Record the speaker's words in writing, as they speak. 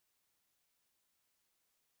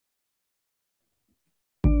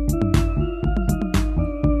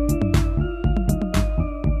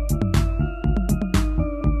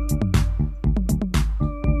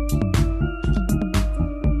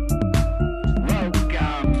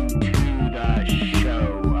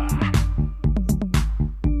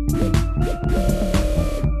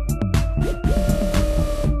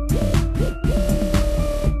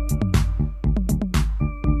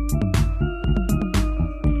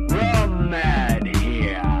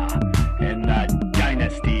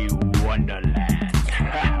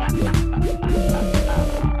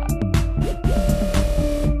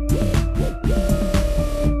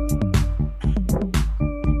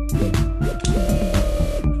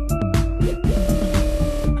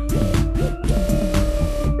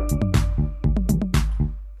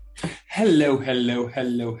Hello,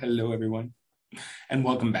 everyone, and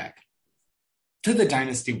welcome back to the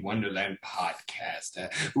Dynasty Wonderland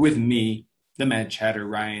podcast with me, the Mad Chatter,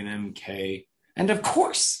 Ryan MK, and of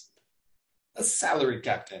course, the salary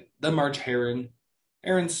captain, the March Heron,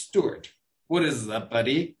 Aaron Stewart. What is up,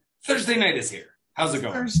 buddy? Thursday night is here. How's it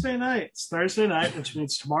going? Thursday night. It's Thursday night, which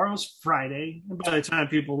means tomorrow's Friday. And by the time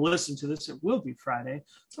people listen to this, it will be Friday.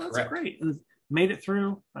 So that's great. Made it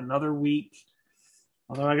through another week.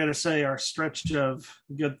 Although I got to say, our stretch of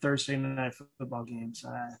good Thursday night football games,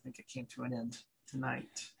 I think it came to an end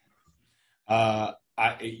tonight.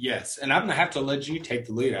 Yes, and I'm gonna have to let you take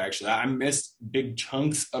the lead. Actually, I missed big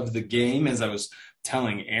chunks of the game as I was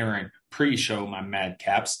telling Aaron pre-show my mad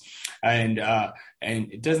caps, and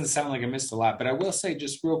it doesn't sound like I missed a lot, but I will say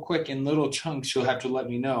just real quick in little chunks. You'll have to let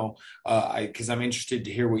me know because I'm interested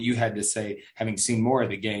to hear what you had to say, having seen more of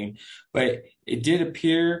the game. But it did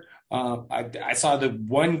appear I saw the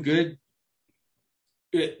one good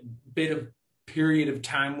bit of period of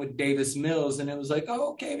time with Davis Mills, and it was like,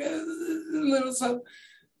 oh, okay, a little something.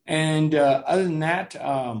 And other than that,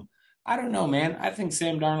 I don't know, man. I think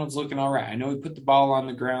Sam Darnold's looking all right. I know he put the ball on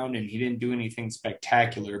the ground and he didn't do anything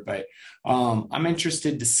spectacular, but I'm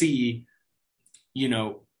interested to see,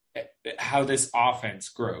 how this offense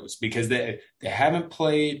grows because they haven't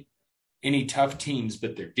played any tough teams,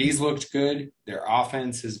 but their D's looked good. Their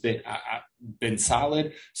offense has been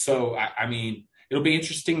solid. So, I mean, it'll be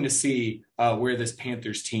interesting to see where this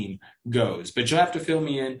Panthers team goes. But you'll have to fill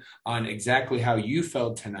me in on exactly how you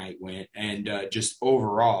felt tonight went and just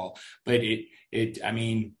overall. But I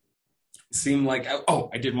mean, seemed like,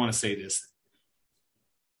 I did want to say this.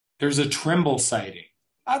 There's a Trimble sighting.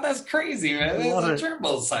 Oh, that's crazy, man. There's a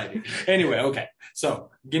Trimble sighting. Anyway, okay.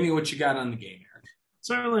 So give me what you got on the game here.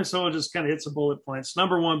 Certainly, so we'll just kind of hit some bullet points.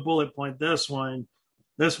 Number one bullet point, this one's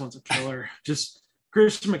a killer. Just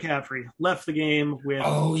Christian McCaffrey left the game with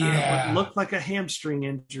what looked like a hamstring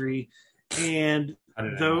injury. And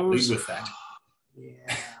those with that.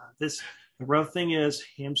 The rough thing is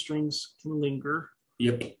hamstrings can linger.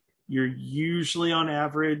 Yep. You're usually on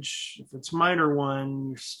average, if it's minor one,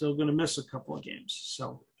 you're still going to miss a couple of games.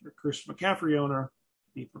 So if you're a Christian McCaffrey owner,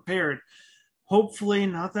 be prepared. Hopefully,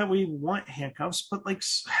 not that we want handcuffs, but like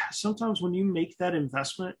sometimes when you make that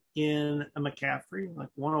investment in a McCaffrey, like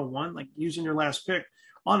 101, like using your last pick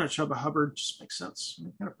on a Chuba Hubbard just makes sense.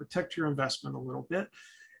 You kind of protect your investment a little bit.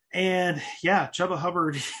 And yeah, Chuba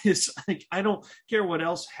Hubbard is like, I don't care what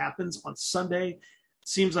else happens on Sunday. It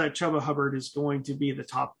seems like Chuba Hubbard is going to be the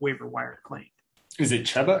top waiver wire claim. Is it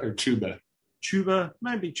Chuba or Chuba? Chuba,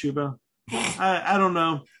 might be Chuba. I don't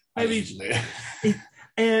know. Maybe.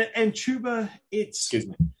 And Chuba, it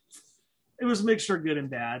was a mixture of good and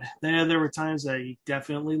bad. There were times that he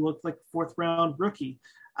definitely looked like a fourth round rookie.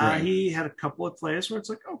 Right. He had a couple of plays where it's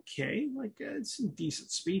like, okay, like it's some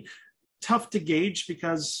decent speed. Tough to gauge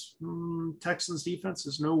because Texans defense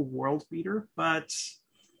is no world beater, but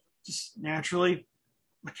just naturally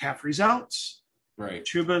McCaffrey's out. Right.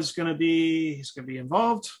 Chuba's going to be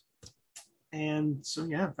involved. And so,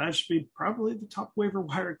 yeah, that should be probably the top waiver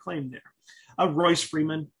wire claim there. Royce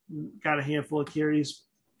Freeman got a handful of carries.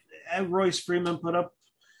 Royce Freeman put up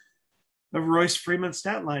a Royce Freeman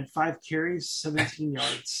stat line, 5 carries, 17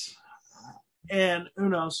 yards. And who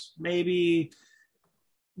knows, maybe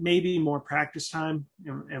more practice time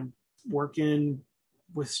and working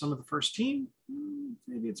with some of the first team.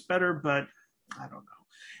 Maybe it's better, but I don't know.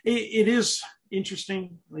 It is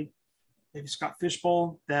interesting, like maybe Scott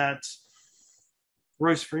Fishbowl, that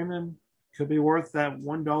Royce Freeman could be worth that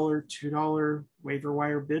 $1, $2 waiver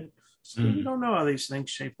wire bid. So you don't know how these things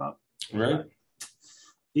shape up. Right.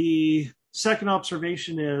 The second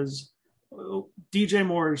observation is DJ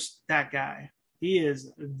Moore's that guy. He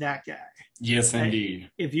is that guy. Yes, indeed.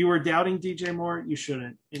 If you were doubting DJ Moore, you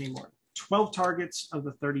shouldn't anymore. 12 targets of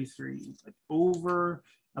the 33, like over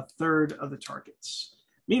a third of the targets.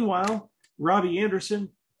 Meanwhile, Robbie Anderson,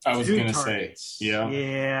 I was going to say,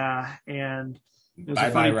 yeah, and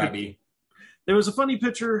bye, Robbie. There was a funny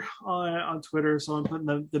picture on Twitter, so I'm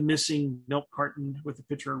putting the missing milk carton with a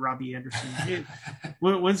picture of Robbie Anderson.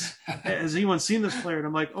 Has anyone seen this player? And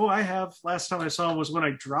I'm like, oh, I have. Last time I saw him was when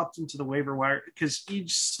I dropped him to the waiver wire because you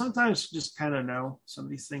sometimes just kind of know some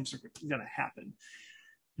of these things are going to happen.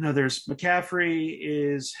 There's McCaffrey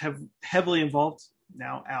is heavily involved,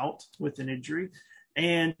 now out with an injury,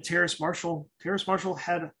 and Terrace Marshall. Terrace Marshall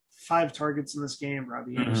had 5 targets in this game,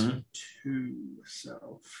 Robbie Anderson 2.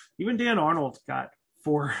 So even Dan Arnold got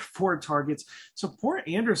four targets. So poor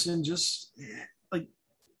Anderson just like,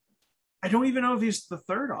 I don't even know if he's the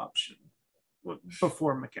third option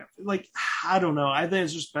before McCaffrey. Like, I don't know. I think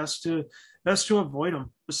it's just best to avoid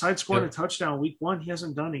him. Besides scoring a touchdown week 1, he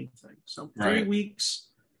hasn't done anything. So 3 weeks.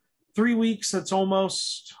 That's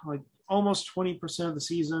almost 20% of the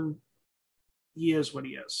season. He is what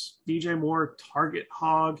he is. DJ Moore, target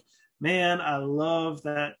hog. Man, I love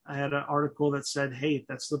that. I had an article that said, "Hey,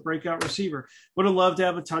 that's the breakout receiver." Would have loved to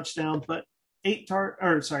have a touchdown, but 8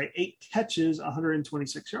 catches,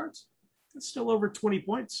 126 yards. That's still over 20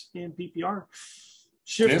 points in PPR.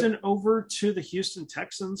 Shifting over to the Houston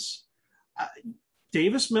Texans,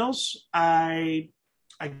 Davis Mills, I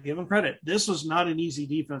give him credit. This was not an easy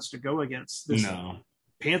defense to go against. This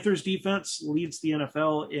Panthers defense leads the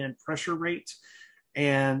NFL in pressure rate,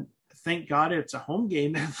 and thank God it's a home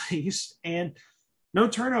game at least, and no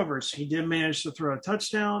turnovers. He did manage to throw a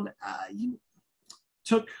touchdown. He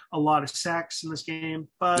took a lot of sacks in this game,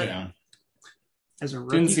 but as a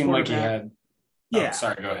rookie didn't seem like he had.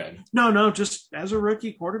 Sorry, go ahead. No, just as a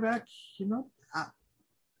rookie quarterback,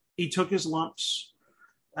 he took his lumps.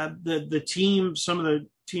 The team, some of the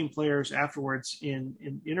team players afterwards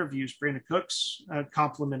in interviews, Brandon Cooks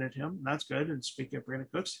complimented him. That's good. And speaking of Brandon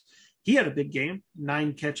Cooks, he had a big game,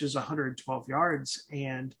 9 catches, 112 yards.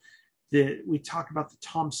 And we talk about the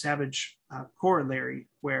Tom Savage corollary,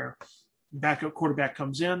 where backup quarterback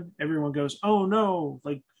comes in, everyone goes, "Oh no,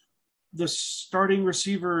 like the starting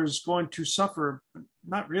receiver is going to suffer."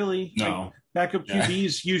 Not really. No. Like, backup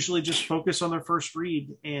QBs usually just focus on their first read.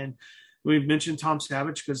 And we've mentioned Tom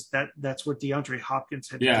Savage because that's what DeAndre Hopkins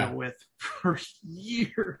had to deal with for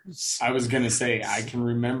years. I was going to say, I can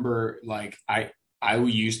remember, like, I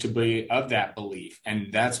used to be of that belief.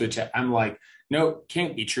 And that's what I'm like, no,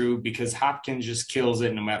 can't be true, because Hopkins just kills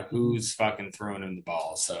it no matter who's fucking throwing him the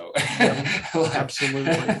ball. So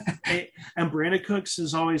absolutely. And Brandon Cooks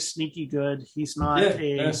is always sneaky good. He's not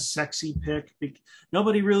a sexy pick.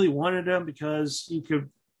 Nobody really wanted him because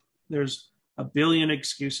there's a billion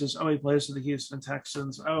excuses. Oh, he plays for the Houston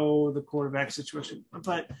Texans. Oh, the quarterback situation.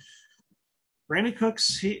 But Brandon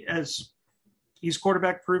Cooks, he's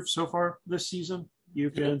quarterback proof so far this season. You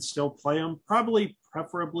can still play him,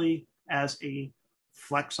 preferably as a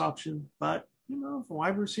flex option, but a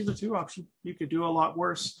wide receiver 2 option, you could do a lot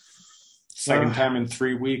worse. Second time in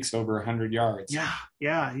 3 weeks over 100 yards. Yeah.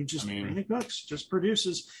 Brandon Cooks just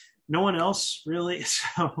produces. No one else really.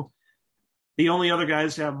 So the only other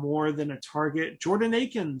guys to have more than a target, Jordan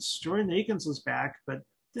Akins. Jordan Akins was back, but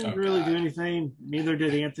didn't really do anything. Neither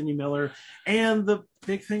did Anthony Miller. And the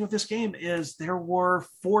big thing with this game is there were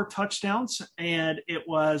 4 touchdowns, and it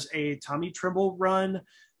was a Tommy Tremble run,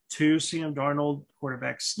 2 Sam Darnold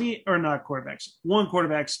quarterback sneak, or not quarterbacks, 1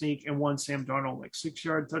 quarterback sneak and 1 Sam Darnold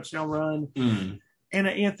 6-yard touchdown run, and an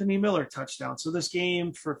Anthony Miller touchdown. So this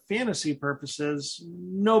game, for fantasy purposes,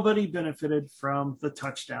 nobody benefited from the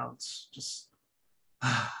touchdowns. Just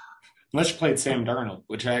unless you played Sam Darnold,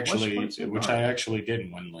 which I actually did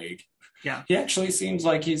in one league. Yeah. He actually seems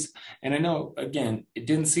like and I know, again, it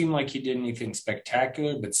didn't seem like he did anything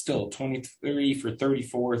spectacular, but still 23 for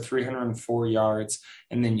 34, 304 yards.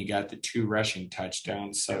 And then you got the 2 rushing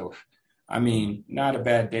touchdowns. So, I mean, not a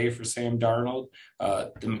bad day for Sam Darnold.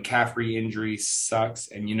 The McCaffrey injury sucks.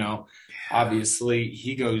 And, obviously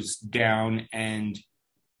he goes down, and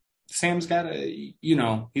Sam's got to,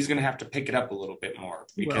 he's going to have to pick it up a little bit more,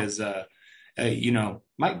 because,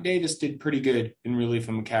 Mike Davis did pretty good in relief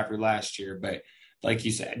of McCaffrey last year, but like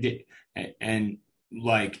you said,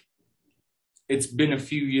 it's been a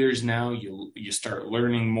few years now. You start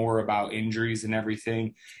learning more about injuries and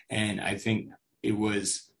everything. And I think it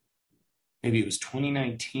was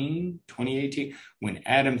 2019, 2018 when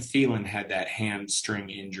Adam Thielen had that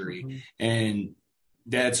hamstring injury. And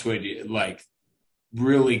that's what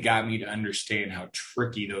really got me to understand how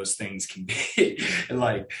tricky those things can be.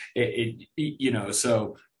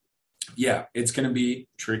 So yeah, it's going to be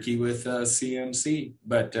tricky with CMC,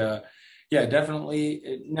 but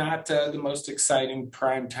definitely not the most exciting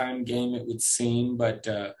primetime game, it would seem, but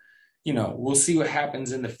we'll see what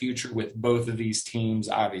happens in the future with both of these teams.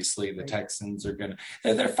 Obviously the Texans are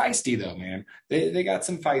they're feisty though, man. They got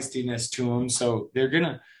some feistiness to them. So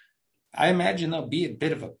I imagine they'll be a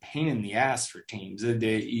bit of a pain in the ass for teams.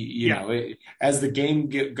 As the game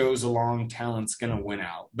goes along, talent's going to win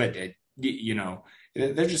out. But,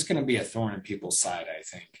 they're just going to be a thorn in people's side, I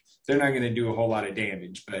think. They're not going to do a whole lot of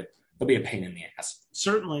damage, but they'll be a pain in the ass.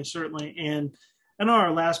 Certainly. And on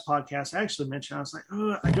our last podcast, I actually mentioned, I was like,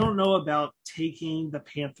 I don't know about taking the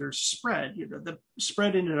Panthers spread. The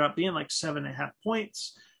spread ended up being 7.5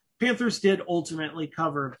 points. Panthers did ultimately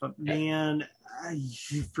cover, but man,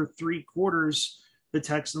 for 3 quarters, the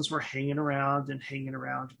Texans were hanging around.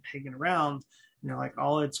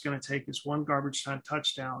 All it's going to take is 1 garbage time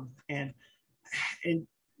touchdown. And and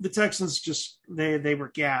the Texans just they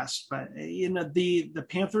were gassed, but the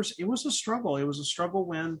Panthers, it was a struggle. It was a struggle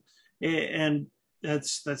when, and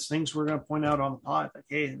that's things we're going to point out on the pod. Like,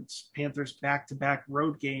 hey, it's Panthers back-to-back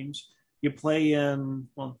road games. You play in,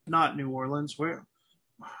 well, not New Orleans. Where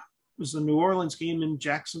was the New Orleans game in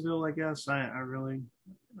Jacksonville? I guess I really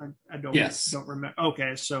I don't remember.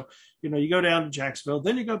 Okay, so you go down to Jacksonville,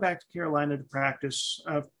 then you go back to Carolina to practice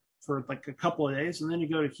for like a couple of days, and then you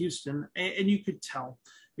go to Houston, and you could tell.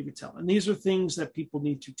 And these are things that people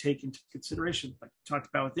need to take into consideration. Like we talked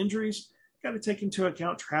about with injuries, got to take into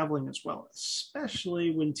account traveling as well, especially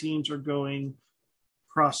when teams are going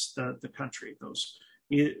across the country.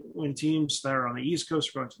 When teams that are on the East Coast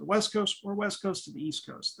are going to the West Coast, or West Coast to the East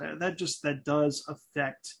Coast, that does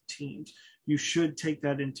affect teams. You should take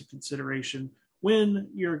that into consideration when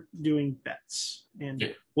you're doing bets,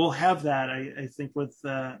 and we'll have that. I think with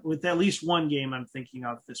at least one game I'm thinking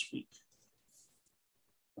of this week.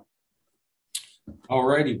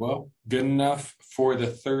 Alrighty, well, good enough for the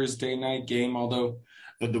Thursday night game. Although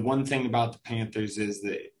the one thing about the Panthers is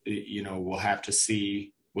that we'll have to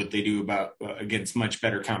see what they do against much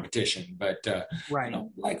better competition. But right,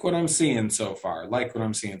 like what I'm seeing so far.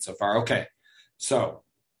 Okay, so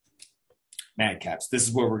Madcaps, this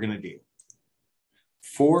is what we're gonna do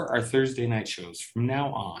for our Thursday night shows. From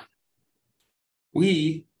now on,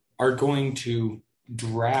 we are going to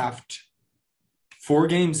draft 4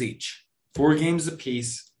 games each. 4 games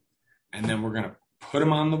apiece, and then we're going to put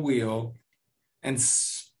them on the wheel and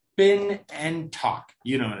spin and talk.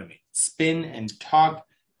 You know what I mean? Spin and talk,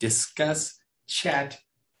 discuss, chat,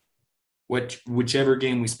 whichever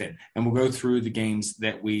game we spin. And we'll go through the games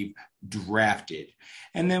that we've drafted.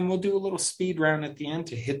 And then we'll do a little speed round at the end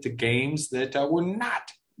to hit the games that were not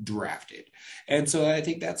drafted. And so I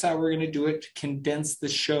think that's how we're going to do it, condense the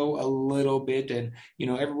show a little bit. And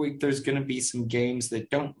every week there's going to be some games that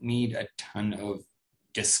don't need a ton of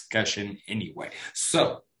discussion anyway,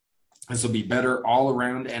 so this will be better all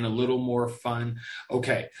around and a little more fun.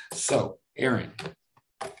 Okay, so Aaron,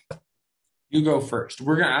 you go first.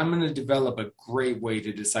 I'm going to develop a great way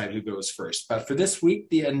to decide who goes first, but for this week,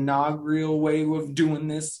 the inaugural way of doing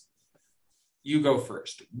this, you go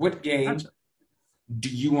first. What game do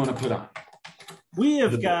you want to put on? We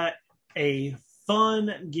have got a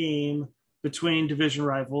fun game between division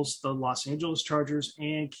rivals, the Los Angeles Chargers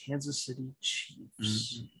and Kansas City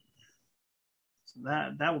Chiefs. Mm-hmm. So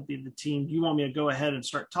that would be the team. You want me to go ahead and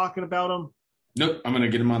start talking about them? Nope. I'm going to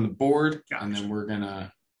get them on the board, and then we're going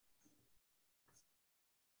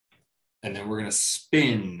to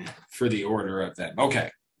spin for the order of them. Okay.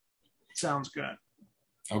 Sounds good.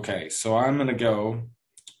 Okay, so I'm going to go.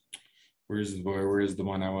 Where's the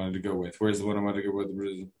one I wanted to go with?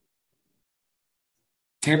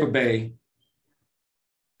 Tampa Bay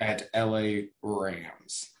at LA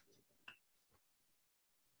Rams.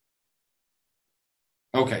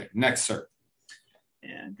 Okay, next, sir.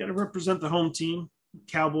 And got to represent the home team,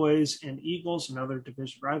 Cowboys and Eagles, another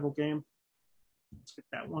division rival game. Let's get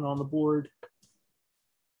that one on the board.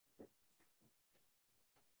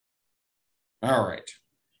 All right.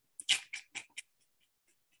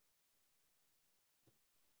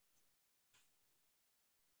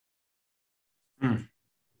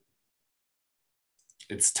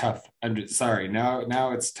 It's tough. I'm just, sorry.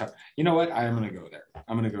 Now it's tough. You know what? I'm going to go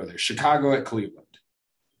there. Chicago at Cleveland.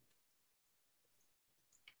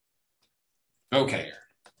 Okay.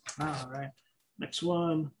 All right. Next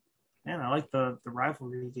one. Man, I like the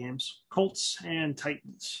rivalry games. Colts and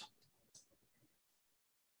Titans.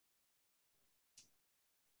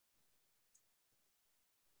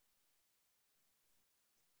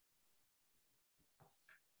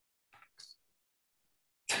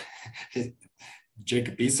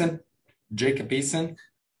 Jacob Eason.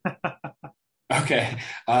 Okay.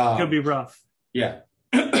 Could be rough. Yeah.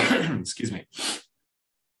 Excuse me.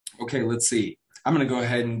 Okay, let's see. I'm going to go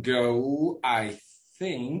ahead and go, I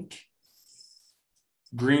think,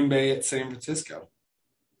 Green Bay at San Francisco.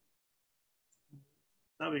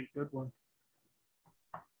 That'd be a good one.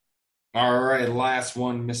 All right, last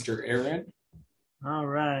one, Mr. Aaron. All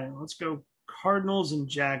right, let's go Cardinals and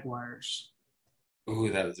Jaguars.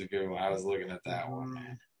 Ooh, that was a good one. I was looking at that one,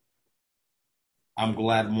 man. I'm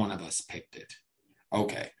glad one of us picked it.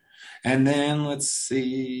 Okay. And then let's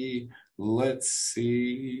see. You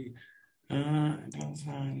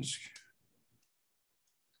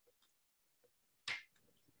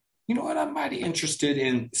know what? I'm mighty interested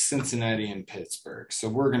in Cincinnati and Pittsburgh, so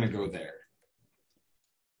we're going to go there.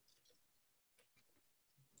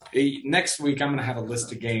 Next week, I'm going to have a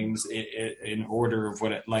list of games in order of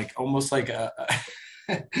what it like, almost like a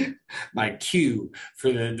my cue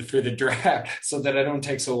for the draft so that I don't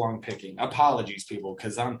take so long picking. Apologies, people,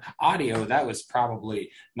 because on audio that was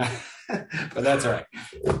probably not, but that's all right.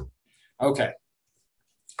 Okay.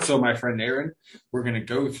 So, my friend Aaron, we're going to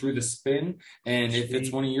go through the spin, and if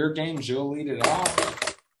it's one of your games, you'll lead it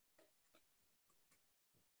off.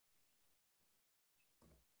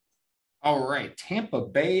 All right, Tampa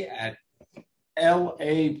Bay at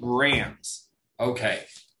LA Rams. Okay,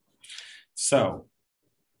 so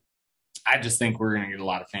I just think we're going to get a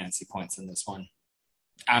lot of fantasy points in this one.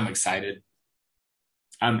 I'm excited.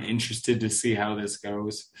 I'm interested to see how this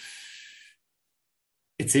goes.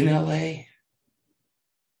 It's in LA.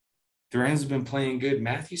 The Rams have been playing good.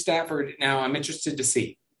 Matthew Stafford, now I'm interested to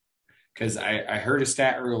see, because I heard a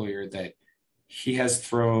stat earlier that he has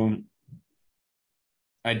thrown,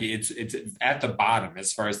 it's at the bottom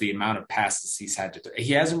as far as the amount of passes he's had to throw.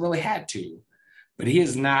 He hasn't really had to, but he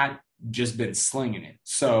has not just been slinging it.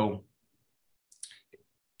 So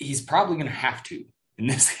he's probably going to have to in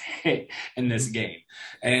this game.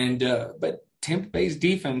 And but Tampa Bay's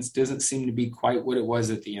defense doesn't seem to be quite what it was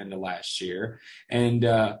at the end of last year. And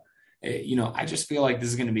I just feel like this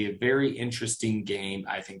is going to be a very interesting game.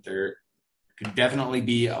 I think there could definitely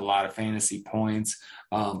be a lot of fantasy points.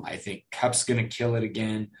 I think Cup's going to kill it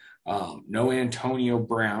again. No Antonio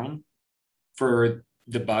Brown for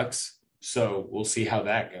the Bucks, so we'll see how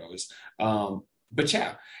that goes. But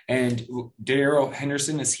yeah, and Darrell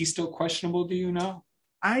Henderson, is he still questionable? Do you know?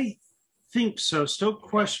 I think so. Still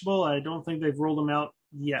questionable. I don't think they've ruled him out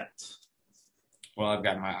yet. Well, I've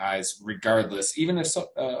got my eyes. Regardless, even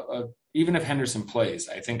if Henderson plays,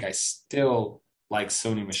 I think I still like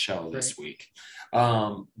Sony Michel this week.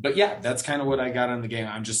 But yeah, that's kind of what I got on the game.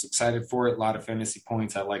 I'm just excited for it. A lot of fantasy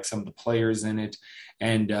points. I like some of the players in it,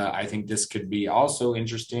 and I think this could be also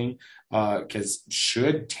interesting because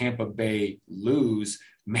should Tampa Bay lose,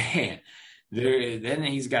 man. Then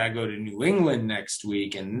he's got to go to New England next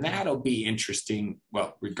week, and that'll be interesting.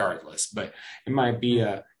 Well, regardless, but it might be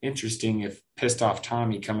interesting if pissed off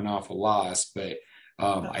Tommy coming off a loss. But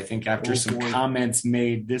I think after some comments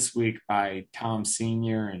made this week by Tom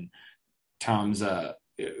Sr. and Tom's,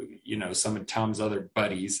 some of Tom's other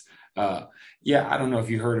buddies. I don't know if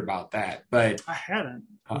you heard about that, but I hadn't.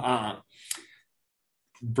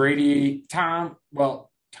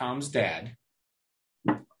 Tom's dad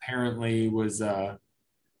apparently was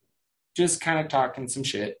just kind of talking some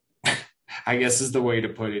shit, I guess is the way to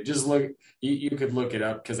put it. Just look, you could look it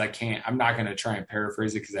up because I'm not going to try and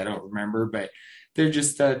paraphrase it because I don't remember, but they're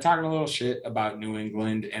just talking a little shit about New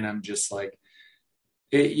England. And I'm just like,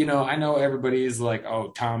 I know everybody is like, oh,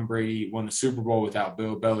 Tom Brady won the Super Bowl without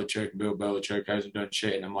Bill Belichick. Bill Belichick hasn't done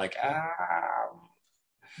shit. And I'm like,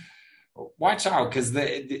 watch out, because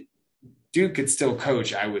the dude could still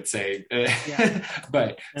coach, I would say. Yeah.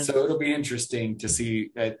 But so it'll be interesting to see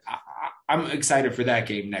that. I'm excited for that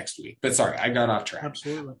game next week. But sorry, I got off track.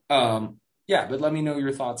 Absolutely. But let me know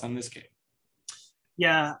your thoughts on this game.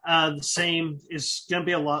 Yeah, the same. Is going to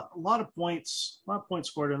be a lot of points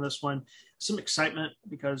scored in this one. Some excitement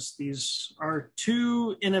because these are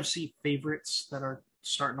two NFC favorites that are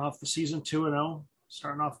starting off the season 2-0,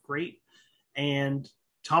 starting off great. And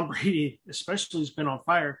Tom Brady, especially, has been on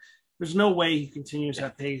fire. There's no way he continues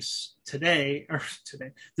that pace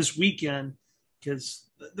this weekend, because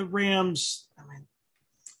the Rams,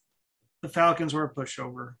 the Falcons were a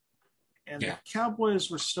pushover, and the Cowboys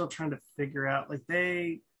were still trying to figure out, like,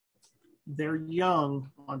 they're young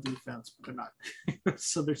on defense, but they're not.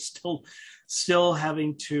 So they're still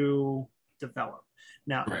having to develop.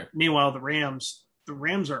 Now, Meanwhile, the Rams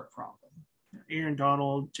are a problem. Aaron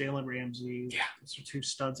Donald, Jalen Ramsey, those are two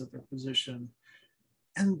studs at their position.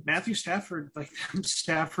 And Matthew Stafford, like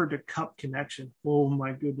Stafford to Cup connection. Oh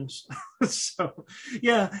my goodness. So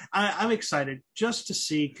I'm excited just to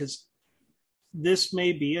see, because this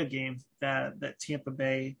may be a game that Tampa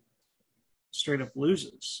Bay straight up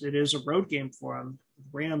loses. It is a road game for them. The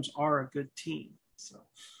Rams are a good team. So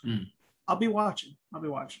I'll be watching,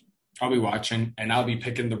 and I'll be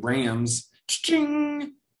picking the Rams.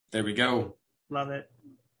 Ching! There we go. Love it.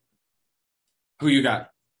 Who you got?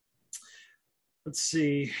 Let's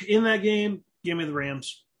see. In that game, give me the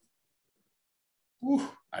Rams. Whew,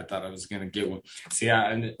 I thought I was going to get one. See,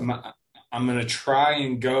 I'm going to try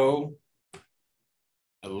and go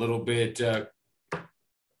a little bit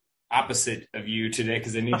opposite of you today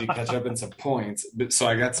because I need to catch up in some points. But so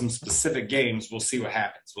I got some specific games. We'll see what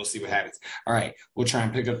happens. All right. We'll try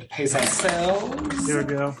and pick up the pace ourselves. Here we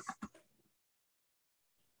go.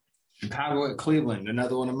 Chicago at Cleveland,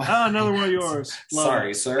 another one of mine. Another one of yours.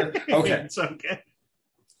 Sorry, it. Sir. Okay. It's okay.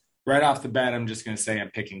 Right off the bat, I'm just going to say I'm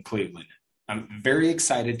picking Cleveland. I'm very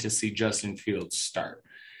excited to see Justin Fields start.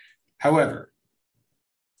 However,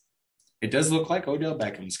 it does look like Odell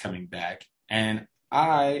Beckham's coming back. And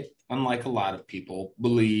I, unlike a lot of people,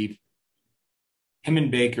 believe him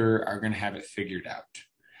and Baker are going to have it figured out.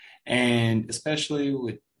 And especially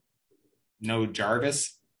with no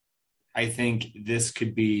Jarvis, I think this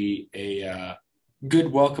could be a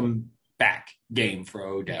good welcome back game for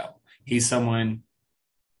Odell. He's someone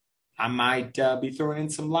I might be throwing in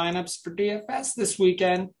some lineups for DFS this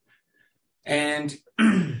weekend. And,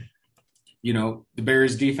 the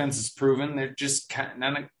Bears defense has proven they're just kind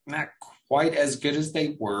of not quite as good as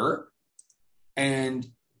they were. And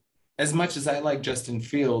as much as I like Justin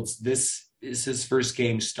Fields, this is his first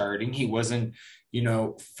game starting. He wasn't,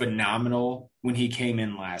 phenomenal when he came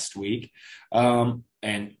in last week.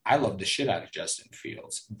 And I love the shit out of Justin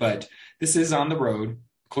Fields. But this is on the road.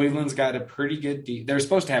 Cleveland's got a pretty good D. They're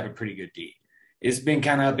supposed to have a pretty good D. It's been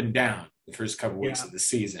kind of up and down the first couple weeks of the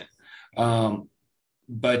season.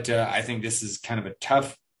 But I think this is kind of a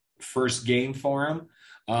tough first game for him.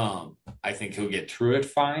 I think he'll get through it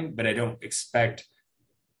fine, but I don't expect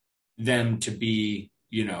them to be,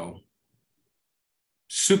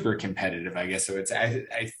 super competitive, I guess. So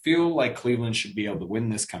I feel like Cleveland should be able to win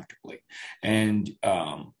this comfortably. And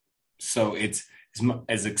so it's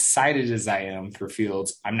as excited as I am for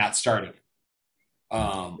Fields, I'm not starting him.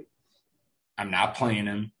 I'm not playing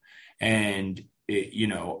him. And,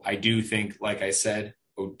 I do think, like I said,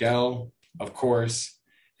 Odell, of course.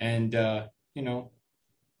 And, other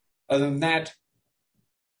than that,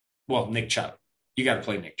 well, Nick Chubb. You got to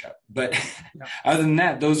play Nick Chubb. But other than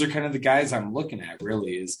that, those are kind of the guys I'm looking at,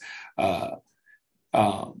 really, is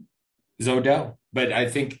Odell. But I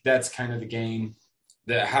think that's kind of the game,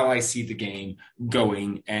 how I see the game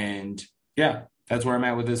going. And, yeah, that's where I'm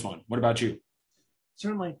at with this one. What about you?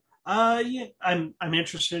 Certainly. Yeah, I'm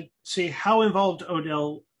interested to see how involved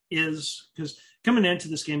Odell is, because coming into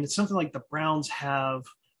this game, it's something like the Browns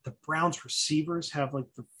receivers have like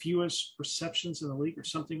the fewest receptions in the league or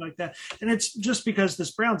something like that. And it's just because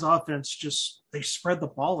this Browns offense they spread the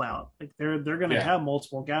ball out. Like they're going to have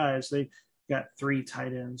multiple guys. They got 3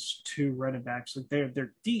 tight ends, 2 running backs. Like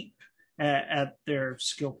they're deep at their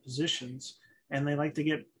skill positions, and they like to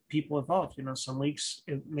get people involved. Some weeks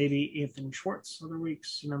it maybe Anthony Schwartz, other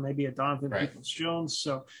weeks, maybe a Donovan Peoples-Jones.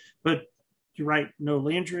 So, but you're right, no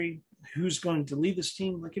Landry. Who's going to lead this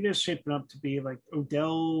team? Like, it is shaping up to be like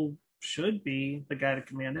Odell should be the guy to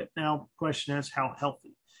command it. Now, question is how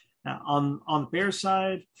healthy. Now, on the Bears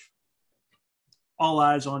side, all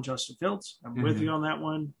eyes on Justin Fields. I'm with you on that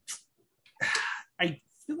one. I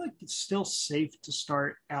feel like it's still safe to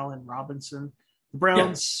start Allen Robinson. The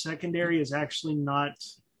Browns secondary is actually not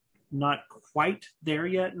quite there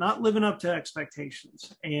yet, not living up to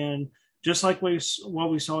expectations. And just like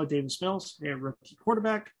what we saw with Davis Mills, a rookie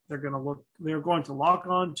quarterback, they're going to lock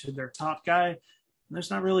on to their top guy. And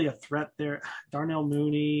there's not really a threat there. Darnell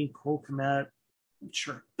Mooney, Cole Kmet,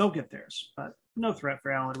 sure, they'll get theirs, but no threat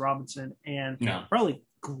for Allen Robinson. And probably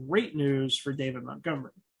great news for David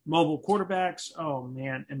Montgomery. Mobile quarterbacks, oh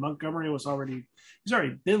man. And Montgomery he's already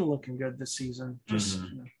been looking good this season. Just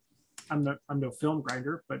I'm no film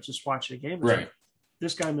grinder, but just watching a game, like,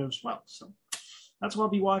 this guy moves well. So that's what I'll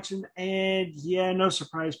be watching. And no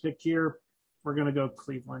surprise pick here. We're going to go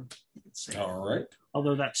Cleveland. All right.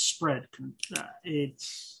 Although that spread, actually,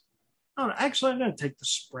 I'm going to take the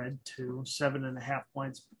spread to 7.5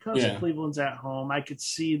 points because Cleveland's at home. I could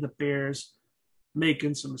see the Bears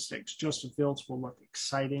making some mistakes. Justin Fields will look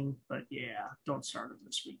exciting, but don't start him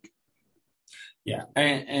this week. Yeah.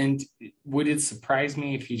 And would it surprise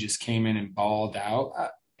me if he just came in and balled out?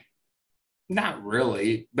 Not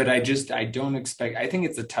really, but I don't expect. I think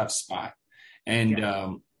it's a tough spot, and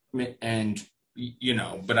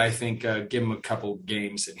but I think give him a couple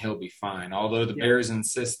games and he'll be fine. Although the Bears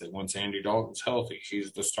insist that once Andy Dalton's healthy,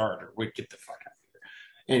 he's the starter. Wait, get the fuck out of here.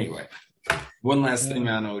 Anyway, one last thing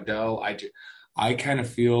on Odell. I kind of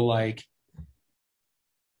feel like,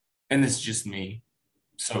 and this is just me,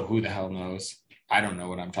 so who the hell knows? I don't know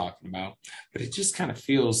what I'm talking about, but it just kind of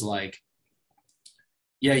feels like,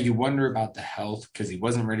 you wonder about the health because he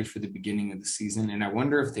wasn't ready for the beginning of the season. And I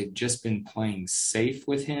wonder if they've just been playing safe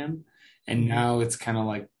with him. And now it's kind of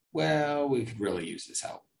like, well, we could really use his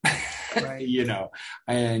help,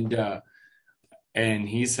 and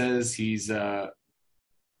he says he's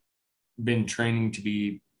been training to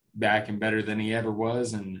be back and better than he ever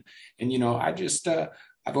was. And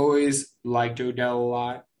I've always liked Odell a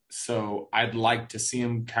lot. So I'd like to see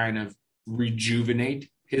him kind of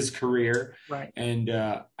rejuvenate his career. Right. And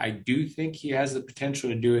I do think he has the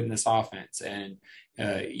potential to do it in this offense. And,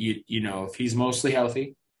 if he's mostly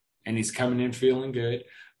healthy, and he's coming in feeling good.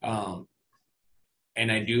 And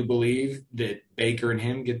I do believe that Baker and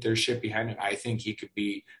him get their shit behind him. I think he could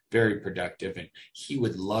be very productive, and he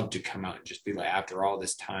would love to come out and just be like, after all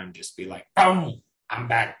this time, just be like, boom, I'm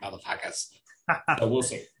back, motherfuckers. So we'll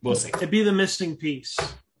see. We'll see. It'd be the missing piece.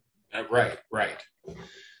 Right.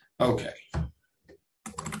 Okay.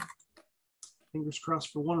 Fingers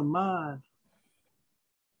crossed for one of mine.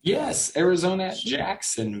 Yes, Arizona at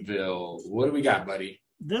Jacksonville. What do we got, buddy?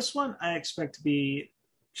 This one I expect to be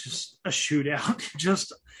just a shootout,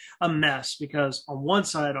 just a mess, because on one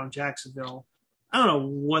side, on Jacksonville, I don't know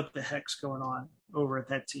what the heck's going on over at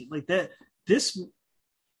that team. Like that, the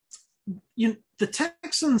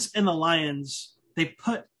Texans and the Lions, they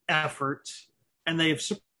put effort and they have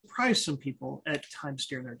surprised some people at times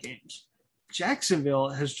during their games. Jacksonville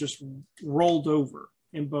has just rolled over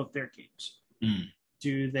in both their games.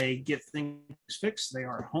 Do they get things fixed? They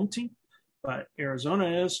are a home team, but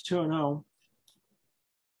Arizona is 2-0.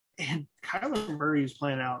 And Kyler Murray is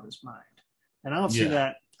playing out of his mind. And I don't see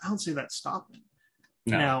that. I don't see that stopping.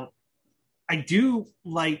 No. Now, I do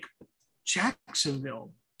like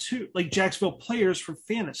Jacksonville too, like Jacksonville players for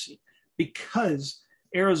fantasy, because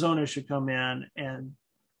Arizona should come in and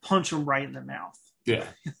punch them right in the mouth. Yeah.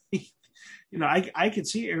 I could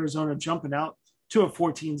see Arizona jumping out to a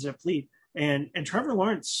 14-zip lead. And Trevor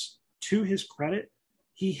Lawrence, to his credit,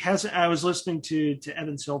 he hasn't. I was listening to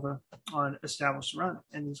Evan Silva on Established Run,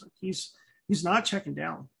 and he's like, he's not checking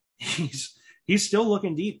down. He's still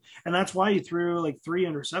looking deep, and that's why he threw like 3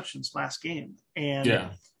 interceptions last game.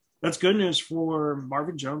 And that's good news for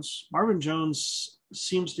Marvin Jones. Marvin Jones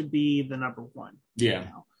seems to be the number one. Yeah,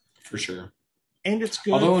 now, for sure. And it's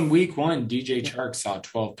good. Although in week 1, DJ Chark saw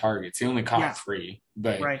 12 targets. He only caught 3.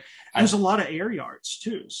 But right. There's a lot of air yards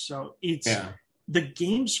too. So it's the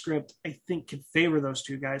game script, I think, could favor those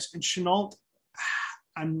two guys. And Shenault,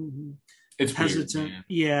 it's hesitant. Weird,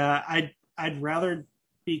 yeah, I'd rather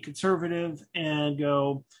be conservative and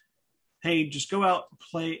go, hey, just go out and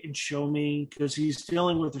play and show me, because he's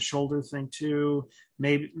dealing with a shoulder thing too.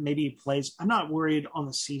 Maybe he plays. I'm not worried on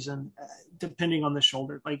the season, depending on the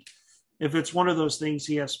shoulder. Like, if it's one of those things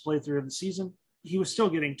he has to play through the season, he was still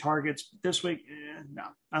getting targets. This week, no,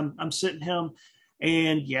 I'm sitting him.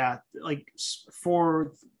 And like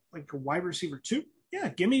for like a wide receiver too,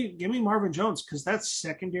 give me Marvin Jones, because that's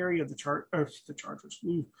secondary of the Chargers.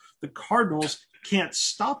 The Cardinals can't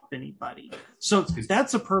stop anybody. So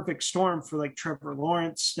that's a perfect storm for like Trevor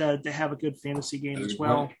Lawrence to have a good fantasy game as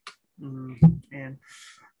well. And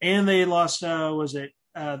they lost, their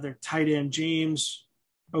tight end, James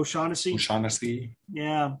O'Shaughnessy.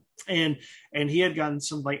 Yeah. And he had gotten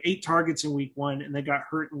some like 8 targets in week 1, and they got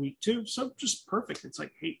hurt in week 2. So just perfect. It's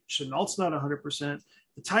like, hey, Shenault's not 100%.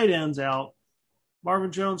 The tight end's out.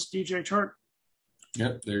 Marvin Jones, DJ Chark.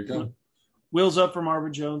 Yep, there you go. Wheels up for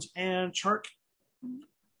Marvin Jones and Chark.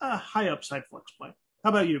 High upside flex play.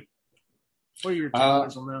 How about you? What are your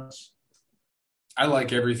takeaways on this? I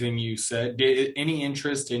like everything you said. Any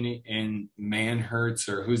interest in Manhurts,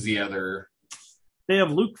 or who's the other? They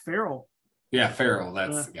have Luke Farrell. Yeah, Farrell.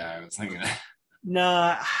 That's the guy I was thinking of.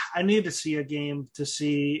 Nah, I need to see a game to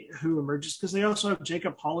see who emerges, because they also have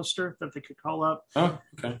Jacob Hollister that they could call up. Oh,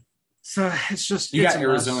 okay. So it's just you got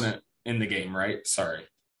Arizona in the game, right? Sorry.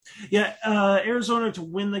 Yeah, Arizona to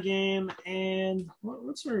win the game, and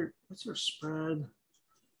what's their spread?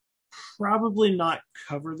 Probably not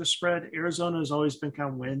cover the spread. Arizona has always been kind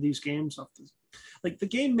of winning these games. Like the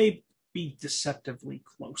game may be deceptively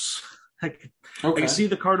close. I can see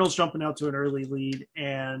the Cardinals jumping out to an early lead,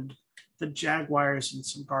 and the Jaguars in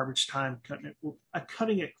some garbage time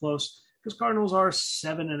cutting it close, because Cardinals are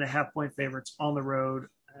 7.5-point favorites on the road.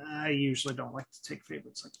 I usually don't like to take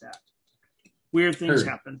favorites like that. Weird things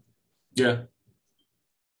happen. Yeah.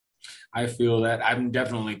 I feel that. I'm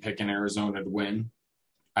definitely picking Arizona to win.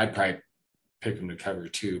 I'd probably pick them to cover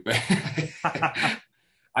too, but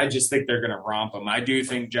I just think they're going to romp them. I do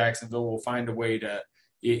think Jacksonville will find a way to,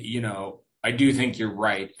 I do think you're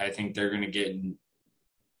right. I think they're going to get in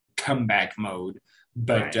comeback mode,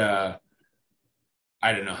 but I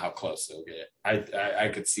don't know how close they'll get. I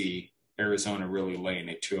could see Arizona really laying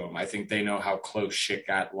it to them. I think they know how close shit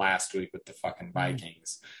got last week with the fucking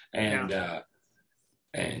Vikings, and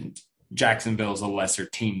Jacksonville's a lesser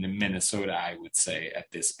team than Minnesota, I would say,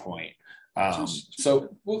 at this point. But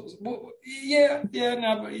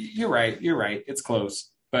you're right. It's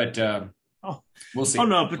close, but we'll see. Oh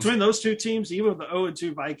no, between those two teams, even the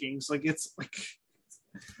 0-2 Vikings, it's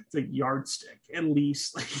a yardstick at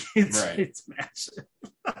least. Like it's massive.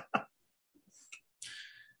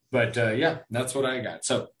 But that's what I got.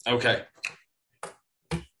 So okay.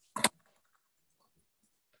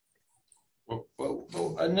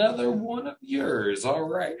 another one of yours. All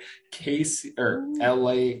right. KC or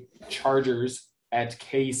LA Chargers at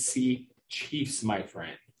KC Chiefs, my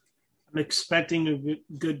friend. I'm expecting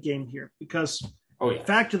a good game here because Oh yeah.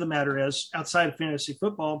 fact of the matter is, outside of fantasy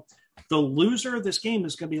football, the loser of this game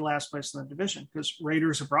is going to be last place in the division because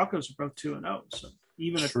Raiders and Broncos are both 2-0. So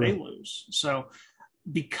even if they lose, so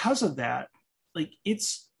because of that, like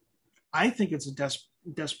I think it's a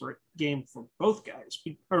desperate game for both guys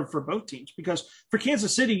or for both teams because for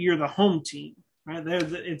Kansas City, you're the home team, right?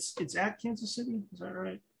 It's at Kansas City. Is that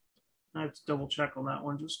right? I have to double check on that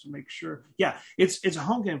one just to make sure. Yeah, it's a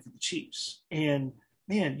home game for the Chiefs, and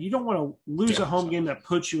man, you don't want to lose a home game that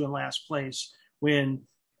puts you in last place when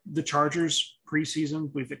the Chargers preseason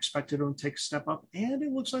we've expected them to take a step up, and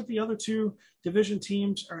it looks like the other two division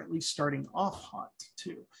teams are at least starting off hot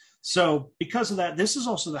too. So because of that, this is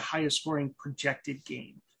also the highest scoring projected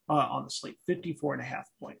game on the slate, 54.5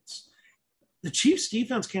 points. The Chiefs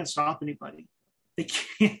defense can't stop anybody. They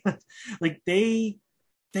can't like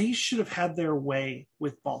they should have had their way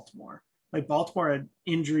with Baltimore. Like Baltimore had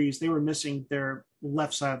injuries. They were missing their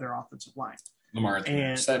left side of their offensive line. Lamar had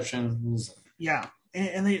interceptions. Yeah.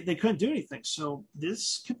 And they couldn't do anything. So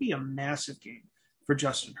this could be a massive game for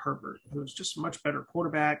Justin Herbert, who's just a much better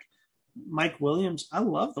quarterback. Mike Williams, I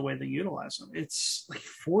love the way they utilize him. It's like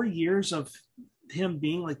 4 years of him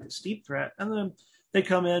being like the steep threat. And then they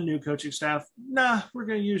come in, new coaching staff. Nah, we're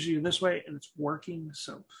going to use you this way. And it's working.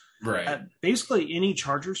 So right. Basically, any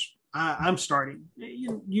Chargers, I'm starting.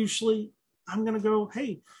 Usually, I'm going to go,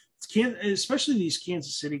 hey, especially these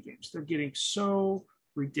Kansas City games. They're getting so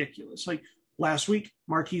ridiculous. Like last week,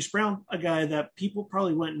 Marquise Brown, a guy that people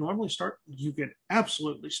probably wouldn't normally start, you could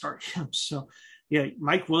absolutely start him. So, yeah,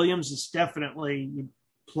 Mike Williams is definitely you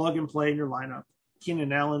plug and play in your lineup.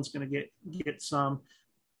 Keenan Allen's going to get some.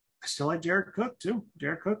 I still like Jared Cook, too.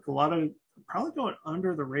 Jared Cook, a lot of probably going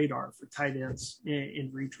under the radar for tight ends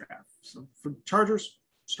in redraft. So for Chargers,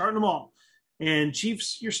 starting them all. And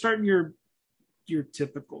Chiefs, you're starting your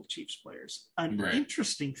typical Chiefs players. An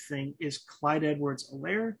interesting thing is Clyde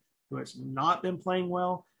Edwards-Helaire, who has not been playing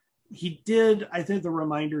well. He did, I think the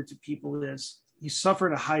reminder to people is he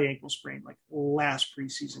suffered a high ankle sprain like last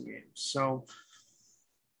preseason game. So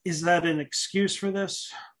is that an excuse for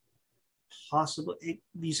this? Possibly.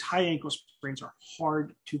 These high ankle sprains are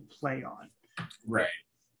hard to play on. Right.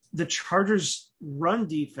 The Chargers' run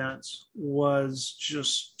defense was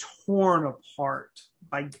just torn apart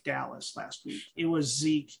by Dallas last week. It was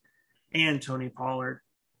Zeke and Tony Pollard.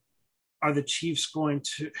 Are the Chiefs going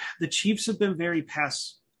to – the Chiefs have been very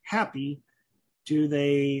pass happy. Do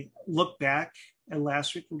they look back at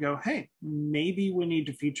last week and go, hey, maybe we need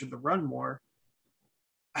to feature the run more?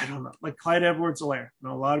 I don't know. Like Clyde Edwards-Helaire. A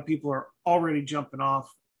lot of people are already jumping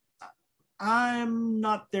off. I'm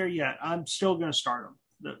not there yet. I'm still going to start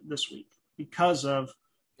him this week because of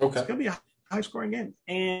it's going to be a high-scoring game.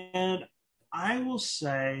 And I will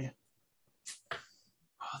say,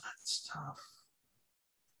 that's tough.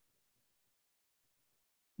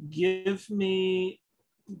 Give me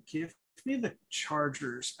the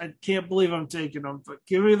Chargers. I can't believe I'm taking them, but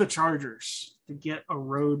give me the Chargers to get a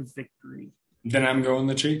road victory. Then I'm going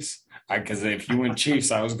the Chiefs. Because if you went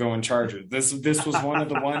Chiefs, I was going Chargers. This was one of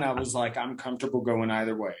the one I was like, I'm comfortable going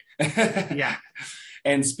either way. Yeah.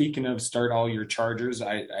 And speaking of start all your Chargers,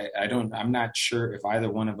 I'm not sure if either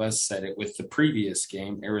one of us said it with the previous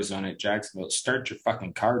game, Arizona at Jacksonville. Start your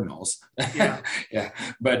fucking Cardinals. Yeah. Yeah.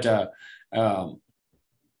 But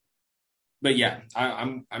yeah,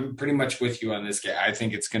 I'm pretty much with you on this game. I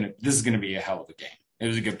think this is gonna be a hell of a game. It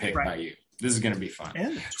was a good pick by you. This is going to be fun.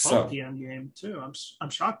 And the 12 p.m. game, too. I'm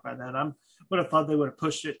shocked by that. I would have thought they would have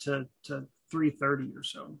pushed it to 3:30 or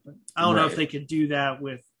so. But I don't know if they could do that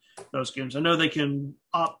with those games. I know they can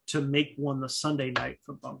opt to make one the Sunday night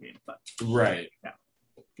football game. But yeah.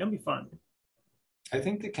 Going to be fun. I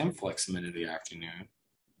think they can flex them into the afternoon.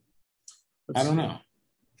 I don't know.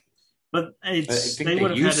 But they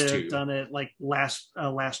would have had to have done it like last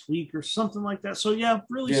week or something like that. So,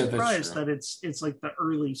 really surprised that it's like the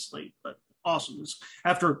early slate. But awesome.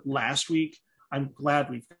 After last week, I'm glad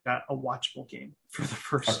we've got a watchable game for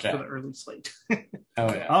for the early slate.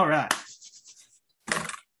 Oh yeah! All right.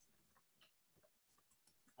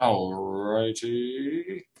 All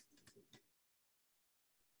righty.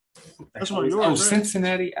 That's one of yours.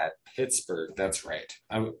 Cincinnati at Pittsburgh. That's right.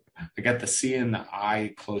 I got the C and the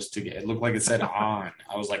I close together. It looked like it said on.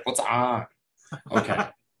 I was like, what's on? Okay.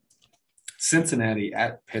 Cincinnati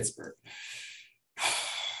at Pittsburgh.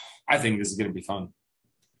 I think this is going to be fun.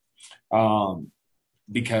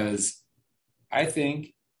 Because I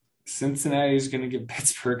think Cincinnati is going to give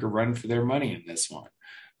Pittsburgh a run for their money in this one.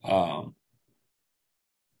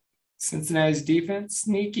 Cincinnati's defense,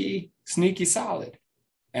 sneaky solid.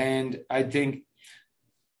 And I think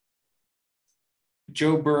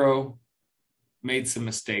Joe Burrow made some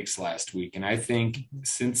mistakes last week. And I think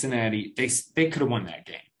Cincinnati, they could have won that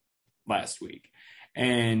game last week.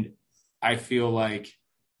 And I feel like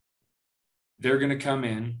they're going to come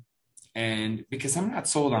in, and because I'm not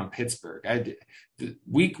sold on Pittsburgh.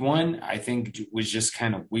 Week 1, I think, was just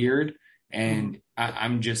kind of weird. And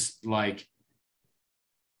I'm just like,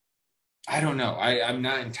 I don't know. I'm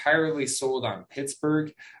not entirely sold on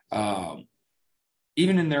Pittsburgh.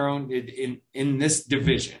 Even in their own, in this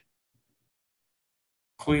division,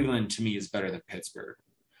 Cleveland to me is better than Pittsburgh.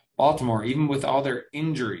 Baltimore, even with all their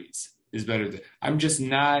injuries, is better than. I'm just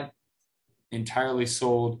not entirely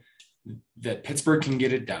sold that Pittsburgh can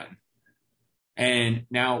get it done. And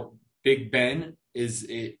now Big Ben, is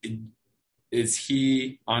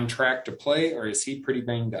he on track to play, or is he pretty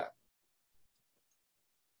banged up?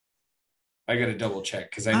 I got to double check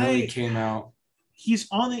because I know he came out. He's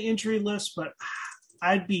on the injury list, but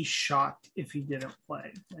I'd be shocked if he didn't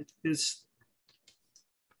play. Like this.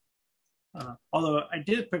 Although I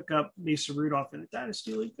did pick up Mason Rudolph in a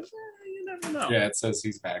dynasty league, but you never know. Yeah, it says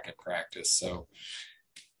he's back at practice. So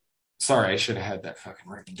sorry, I should have had that fucking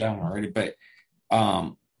written down already. But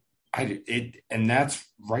and that's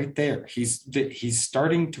right there. He's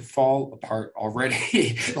starting to fall apart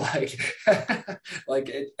already.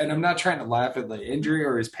 And I'm not trying to laugh at the injury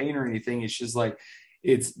or his pain or anything. It's just like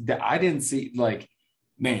I didn't see, like,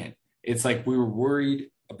 man, it's like we were worried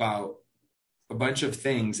about a bunch of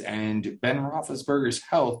things, and Ben Roethlisberger's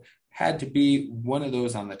health had to be one of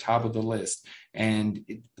those on the top of the list. And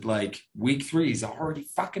like week 3 is already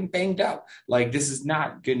fucking banged up. Like, this is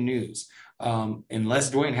not good news.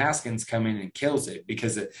 Unless Dwayne Haskins come in and kills it,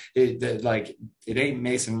 because it ain't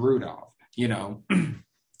Mason Rudolph, you know?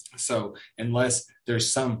 So unless there's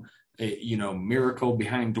some, miracle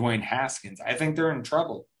behind Dwayne Haskins, I think they're in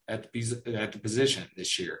trouble at the position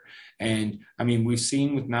this year. And I mean, we've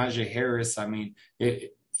seen with Najee Harris, I mean,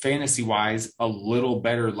 fantasy wise, a little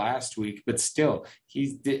better last week, but still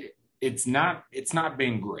it's not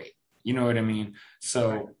been great. You know what I mean?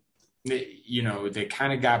 So, they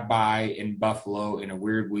kind of got by in Buffalo in a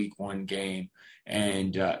weird week 1 game.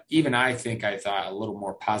 And even I think I thought a little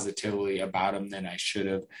more positively about him than I should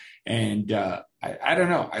have. And I don't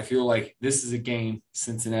know. I feel like this is a game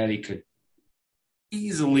Cincinnati could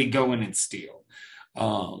easily go in and steal.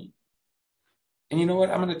 And you know what?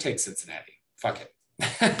 I'm going to take Cincinnati. Fuck it.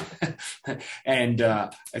 And I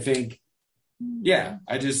think, I'm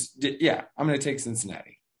going to take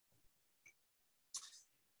Cincinnati.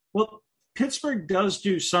 Well, Pittsburgh does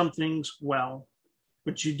do some things well,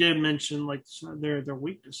 but you did mention like their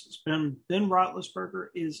weaknesses. Ben Roethlisberger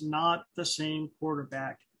is not the same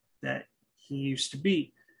quarterback that he used to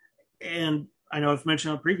be. And I know I've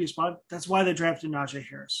mentioned on a previous pod, that's why they drafted Najee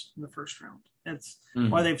Harris in the first round. That's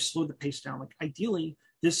why they've slowed the pace down. Like, ideally,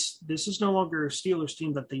 this is no longer a Steelers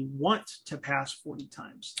team that they want to pass 40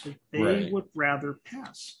 times. They would rather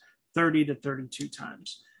pass 30 to 32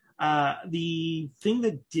 times. The thing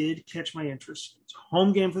that did catch my interest, it's a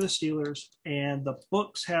home game for the Steelers, and the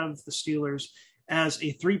books have the Steelers as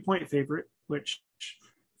a 3-point favorite, which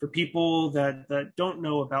for people that don't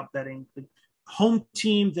know about betting, the home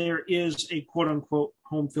team, there is a quote unquote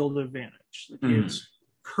home field advantage. It's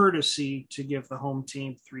courtesy to give the home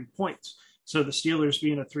team 3 points. So the Steelers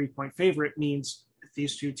being a 3-point favorite means if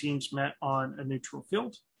these two teams met on a neutral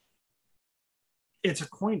field, it's a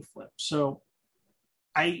coin flip. So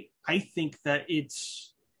I think that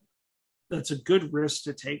that's a good risk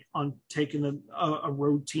to take on taking a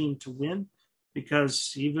road team to win,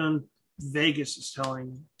 because even Vegas is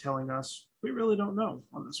telling us we really don't know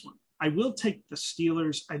on this one. I will take the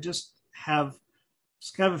Steelers. I just have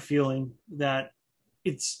a feeling that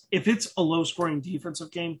if it's a low scoring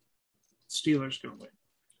defensive game, Steelers going to win.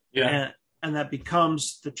 Yeah. And that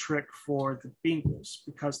becomes the trick for the Bengals,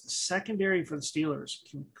 because the secondary for the Steelers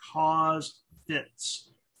can cause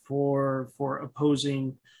fits for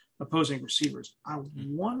opposing receivers. I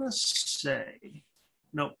want to say,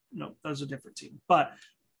 no, that's a different team. But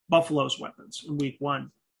Buffalo's weapons in week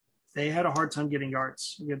 1, they had a hard time getting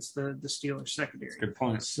yards against the Steelers secondary. Good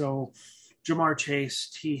point. So Jamar Chase,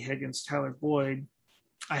 T. Higgins, Tyler Boyd,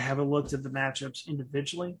 I haven't looked at the matchups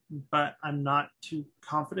individually, but I'm not too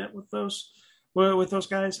confident with those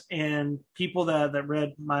guys. And people that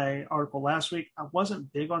read my article last week, I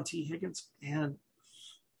wasn't big on T. Higgins, and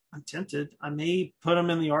I'm tempted. I may put him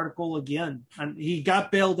in the article again. And he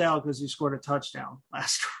got bailed out because he scored a touchdown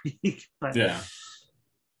last week. But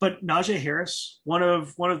Najee Harris, one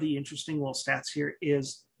of the interesting little stats here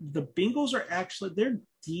is the Bengals are actually they're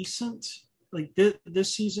decent. Like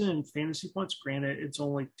this season in fantasy points, granted it's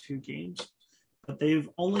only 2 games, but they've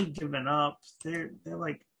only given up. They're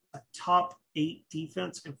like a top 8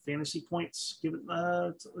 defense in fantasy points. Given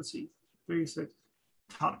let's see, 36,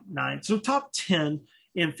 top 9, so top 10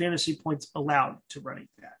 in fantasy points allowed to running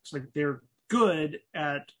backs. Like they're good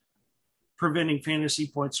at preventing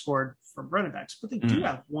fantasy points scored from running backs, but they do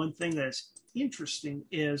have one thing that's interesting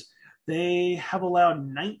is they have allowed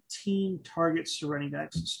 19 targets to running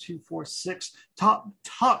backs. It's 2, 4, 6,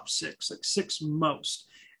 top 6, like 6 most.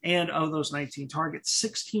 And of those 19 targets,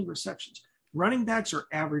 16 receptions. Running backs are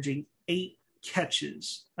averaging 8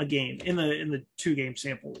 catches a game in the 2-game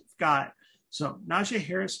sample we've got. So Najee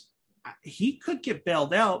Harris, he could get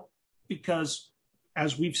bailed out because,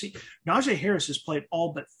 as we've seen, Najee Harris has played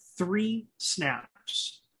all but 3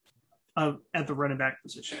 snaps at the running back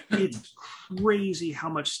position. It's crazy how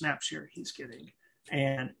much snap share he's getting.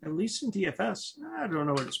 And at least in DFS, I don't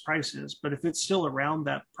know what his price is, but if it's still around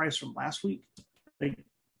that price from last week, like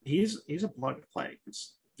he's a plug and play.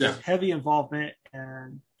 It's heavy involvement,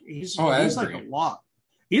 and he's like a lock.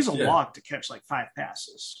 He's a lock to catch like 5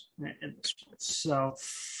 passes in this one. So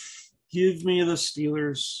give me the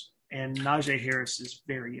Steelers, and Najee Harris is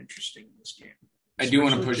very interesting in this game. I do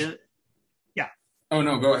want to push. Oh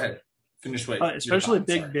no, go ahead. Finish what. Especially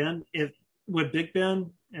Big Ben. If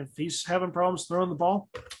he's having problems throwing the ball,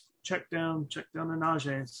 check down to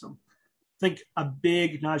Najee. So I think a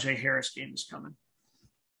big Najee Harris game is coming.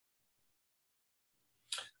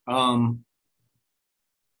 I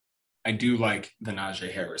do like the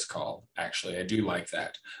Najee Harris call. Actually, I do like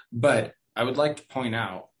that, but I would like to point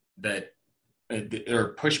out that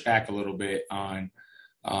or push back a little bit on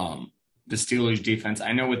the Steelers defense.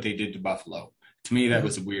 I know what they did to Buffalo. To me, that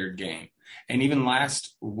was a weird game. And even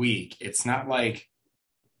last week, it's not like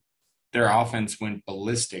their offense went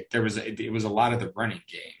ballistic. It was a lot of the running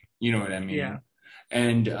game. You know what I mean? Yeah.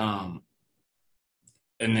 And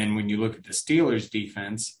then when you look at the Steelers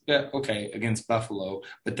defense, against Buffalo,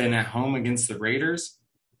 but then at home against the Raiders,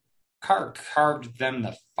 carved them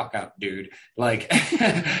the fuck up, dude. Like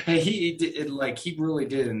he really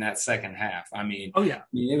did in that second half. I mean,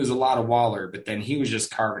 it was a lot of Waller, but then he was just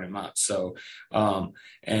carving him up. So,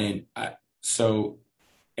 and I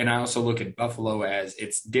also look at Buffalo as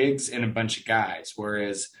it's Diggs and a bunch of guys,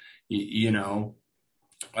 whereas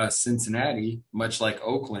Cincinnati, much like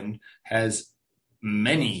Oakland, has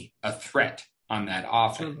many a threat on that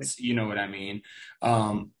offense. You know what I mean?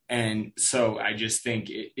 And so I just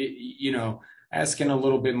think asking a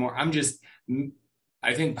little bit more. I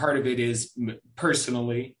think part of it is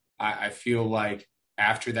personally, I feel like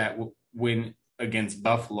after that win against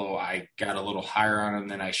Buffalo, I got a little higher on them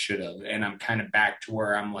than I should have. And I'm kind of back to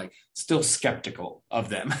where I'm like still skeptical of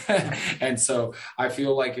them. And so I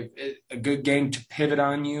feel like if a good game to pivot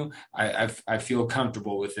on you, I feel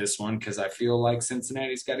comfortable with this one because I feel like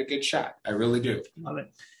Cincinnati's got a good shot. I really do. Love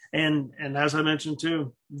it. And as I mentioned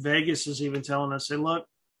too, Vegas is even telling us, hey, look,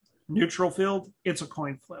 neutral field, it's a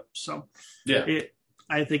coin flip. So I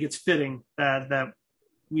think it's fitting that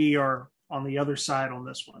we are on the other side on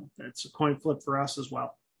this one. It's a coin flip for us as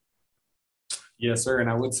well. Yes, sir. And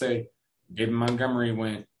I would say David Montgomery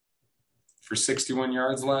went for 61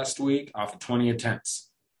 yards last week off of 20 attempts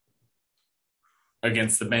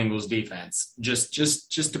against the Bengals defense. Just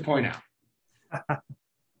to point out.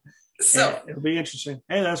 So it'll be interesting.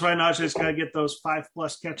 Hey, that's why Najee's got to get those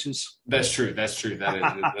 5+ catches. That's true. That is.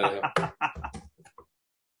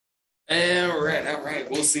 All right.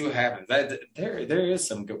 We'll see what happens. There is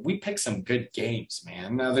some good. We picked some good games,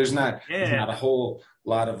 man. Now there's not a whole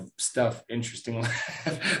lot of stuff interesting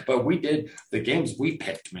left, but we did the games we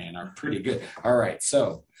picked, man, are pretty good. All right,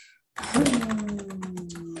 so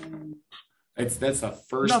that's the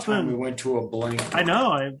first time we went to a blank. I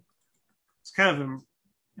know. It's kind of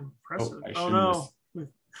impressive. Oh no.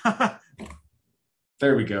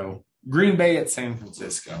 There we go. Green Bay at San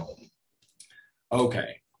Francisco.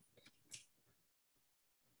 Okay.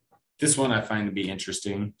 This one I find to be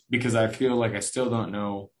interesting because I feel like I still don't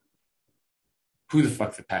know who the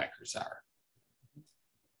fuck the Packers are.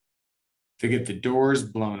 To get the doors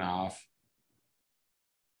blown off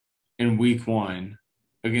in week 1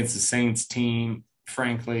 against the Saints team,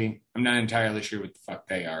 frankly, I'm not entirely sure what the fuck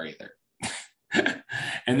they are either.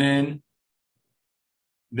 And then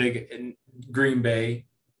Green Bay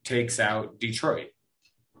takes out Detroit,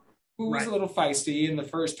 who was a little feisty in the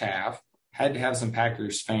first half. Had to have some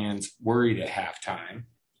Packers fans worried at halftime.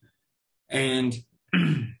 And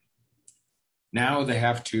now they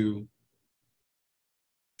have to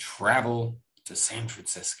travel to San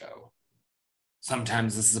Francisco.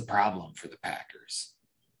 Sometimes this is a problem for the Packers.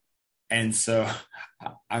 And so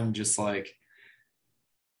I'm just like,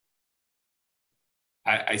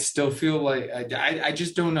 I still feel like I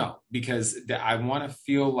just don't know because I want to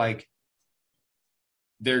feel like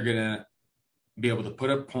they're gonna be able to put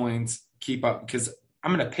up points, keep up because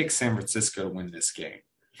I'm gonna pick San Francisco to win this game.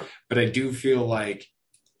 But I do feel like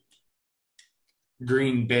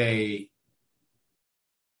Green Bay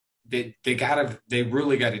they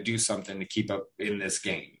really gotta do something to keep up in this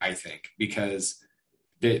game, I think, because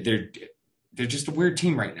they're just a weird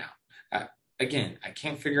team right now. Again, I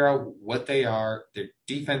can't figure out what they are. Their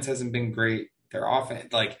defense hasn't been great. Their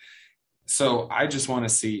offense, like, so I just want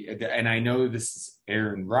to see, and I know this is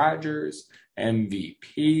Aaron Rodgers,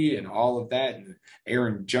 MVP, and all of that. And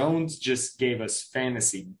Aaron Jones just gave us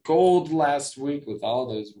fantasy gold last week with all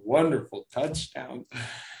those wonderful touchdowns.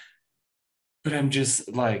 But I'm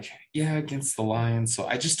just like, yeah, against the Lions. So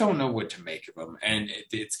I just don't know what to make of them. And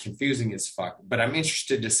it's confusing as fuck. But I'm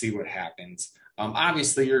interested to see what happens.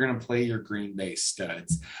 Obviously, you're going to play your Green Bay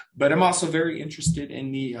studs. But I'm also very interested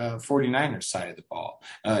in the 49ers side of the ball.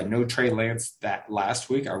 No Trey Lance that last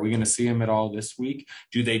week. Are we going to see him at all this week?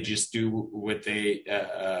 Do they just do what they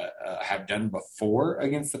have done before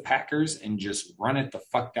against the Packers and just run it the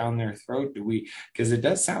fuck down their throat? Do we? Because it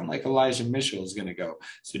does sound like Elijah Mitchell is going to go.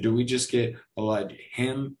 So do we just get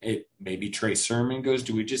him? Maybe Trey Sermon goes.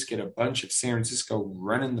 Do we just get a bunch of San Francisco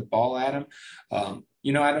running the ball at him?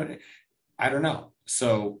 I don't know.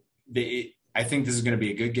 So I think this is going to be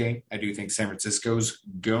a good game. I do think San Francisco's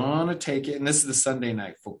gonna take it, and this is the Sunday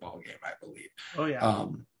night football game, I believe. Oh yeah.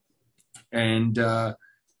 And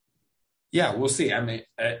yeah, we'll see. I mean,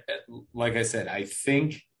 like I said, I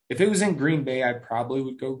think if it was in Green Bay, I probably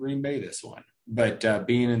would go Green Bay this one. But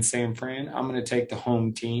being in San Fran, I'm going to take the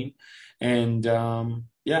home team. And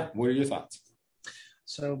yeah, what are your thoughts?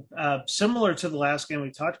 So similar to the last game we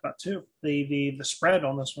talked about too, the spread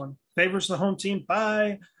on this one favors the home team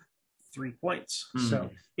by 3 points. So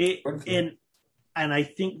and I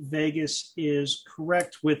think Vegas is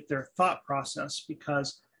correct with their thought process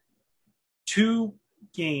because two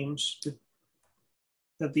games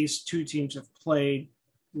that these two teams have played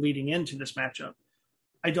leading into this matchup,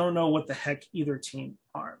 I don't know what the heck either team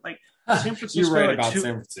are. Like San Francisco, you're right about San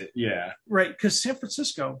Francisco, yeah, right? Because San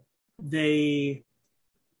Francisco, they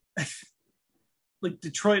like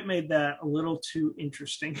Detroit made that a little too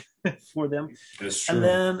interesting for them. That's true.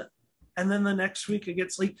 And then the next week it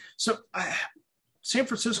gets like so. San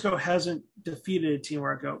Francisco hasn't defeated a team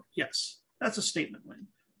where I go, yes, that's a statement win.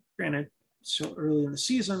 Granted, still early in the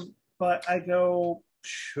season, but I go,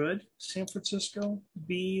 should San Francisco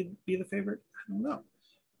be the favorite? I don't know.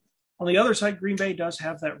 On the other side, Green Bay does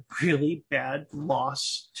have that really bad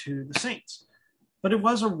loss to the Saints, but it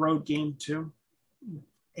was a road game too.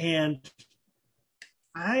 And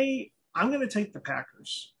I'm going to take the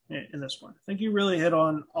Packers in this one. I think you really hit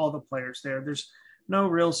on all the players there. There's no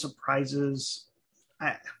real surprises.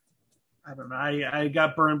 I don't know. I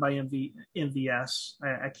got burned by MVS.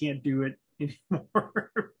 I can't do it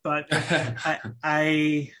anymore. But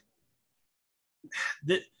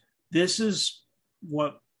this is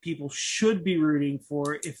what people should be rooting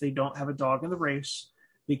for if they don't have a dog in the race.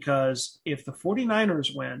 Because if the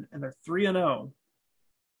 49ers win and they're 3-0,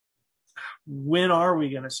 when are we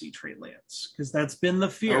going to see Trey Lance? Because that's been the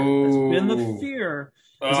fear. That's been the fear.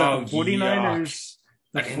 Is that the 49ers?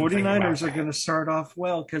 The 49ers are going to start off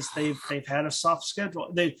well because they've had a soft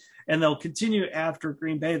schedule. They'll continue after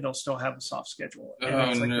Green Bay. They'll still have a soft schedule.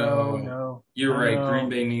 And no. You're right. Green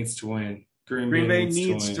Bay needs to win. Green Bay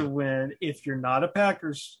needs to win. If you're not a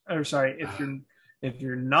Packers, or sorry, if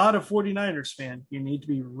you're not a 49ers fan, you need to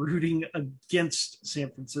be rooting against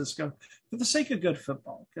San Francisco for the sake of good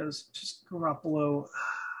football. Because just Garoppolo.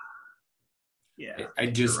 Yeah,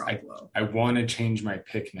 I want to change my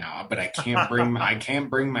pick now, but I can't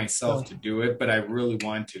bring myself to do it. But I really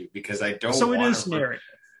want to because I don't. So it is narrative.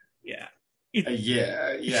 Yeah.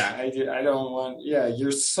 I don't want. Yeah,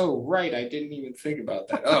 you're so right. I didn't even think about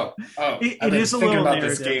that. It is a little about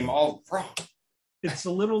narrative. This game all wrong. It's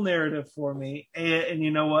a little narrative for me, and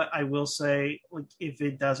you know what? I will say, like, if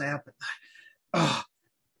it does happen,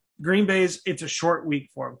 Green Bay's it's a short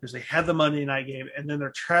week for them because they had the Monday night game, and then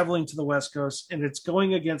they're traveling to the West Coast, and it's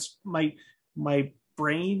going against my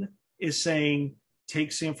brain is saying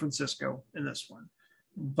take San Francisco in this one,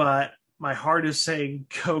 but my heart is saying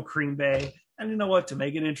go Green Bay. And you know what? To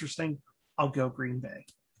make it interesting, I'll go Green Bay.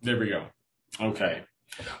 There we go. Okay.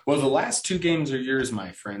 Well, the last two games are yours,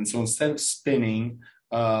 my friend. So instead of spinning,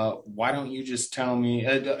 why don't you just tell me?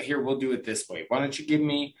 Here, we'll do it this way. Why don't you give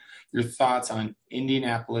me your thoughts on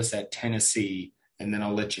Indianapolis at Tennessee, and then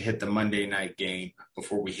I'll let you hit the Monday night game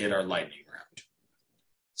before we hit our lightning round.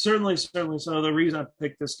 Certainly, certainly. So the reason I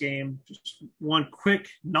picked this game, just one quick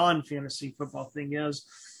non-fantasy football thing is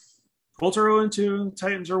Colts are 0-2,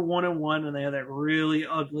 Titans are 1-1, and they had that really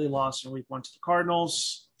ugly loss in week 1 to the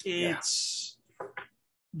Cardinals. It's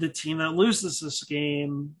the team that loses this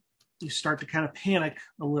game, you start to kind of panic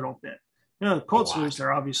a little bit. You know, the Colts lose,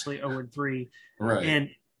 they're obviously 0-3. Right. And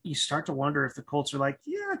you start to wonder if the Colts are like,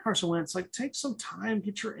 yeah, Carson Wentz, like take some time,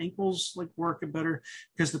 get your ankles like working better.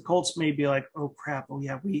 Because the Colts may be like, oh crap, oh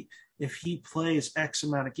yeah, if he plays X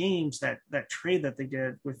amount of games, that trade that they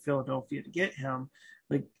did with Philadelphia to get him,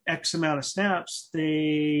 like X amount of snaps,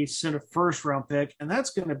 they sent a first round pick, and that's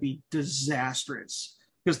going to be disastrous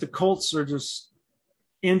because the Colts are just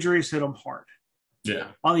injuries hit them hard. Yeah.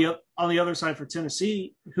 On the other side for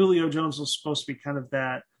Tennessee, Julio Jones was supposed to be kind of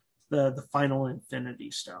that the final infinity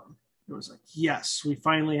stone. It was like, yes, we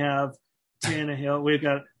finally have Tannehill. We've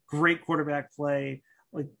got great quarterback play,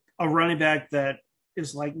 like a running back that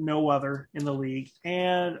is like no other in the league,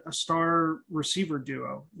 and a star receiver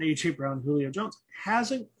duo, AJ Brown, Julio Jones.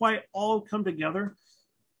 Hasn't quite all come together,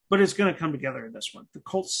 but it's going to come together in this one. The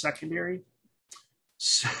Colts secondary.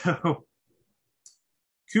 So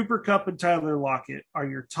Cooper Kupp and Tyler Lockett are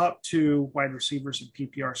your top 2 wide receivers in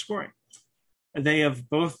PPR scoring. They have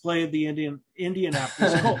both played the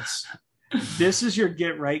Indianapolis Colts. This is your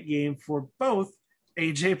get-right game for both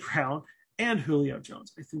A.J. Brown and Julio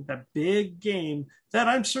Jones. I think that big game that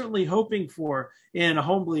I'm certainly hoping for in a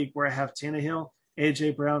home league where I have Tannehill,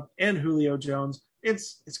 A.J. Brown, and Julio Jones,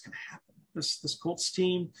 it's going to happen. This Colts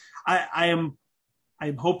team, I'm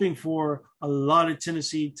hoping for a lot of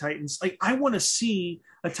Tennessee Titans. Like, I want to see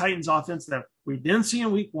a Titans offense that we didn't see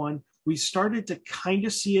in week 1. We started to kind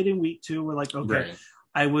of see it in week 2. We're like, okay, right.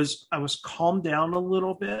 I was calmed down a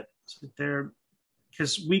little bit there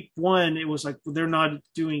because week 1, it was like, they're not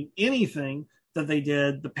doing anything that they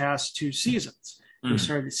did the past 2 seasons. We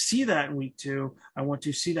started to see that in week 2. I want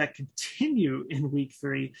to see that continue in week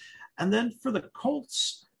 3. And then for the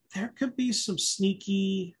Colts, there could be some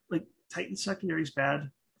sneaky, like, Titan secondary is bad.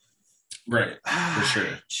 Right, for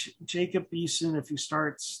sure. Jacob Eason, if he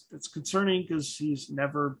starts, that's concerning because he's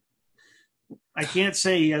never – I can't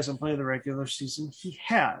say he hasn't played the regular season. He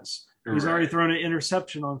has. He's already thrown an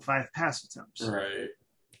interception on 5 pass attempts.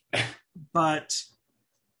 Right. But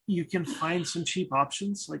you can find some cheap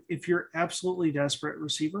options. Like if you're absolutely desperate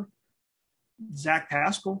receiver, Zach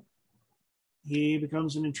Pascal, he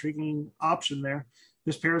becomes an intriguing option there.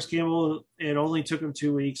 Because Paris Campbell, it only took him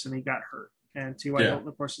 2 weeks and he got hurt. And T.Y. Hilton,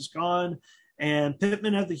 of course, is gone. And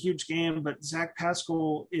Pittman had the huge game, but Zach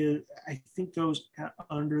Pascal I think, goes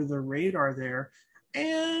under the radar there.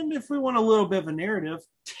 And if we want a little bit of a narrative,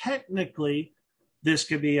 technically, this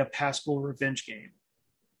could be a Pascal revenge game.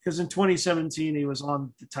 Because in 2017, he was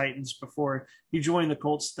on the Titans before he joined the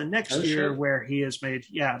Colts the next year, where he has made,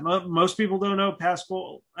 most people don't know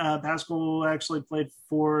Pascal. Pascal actually played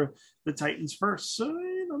for the Titans first. So,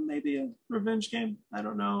 maybe a revenge game. I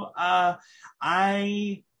don't know.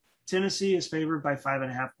 Tennessee is favored by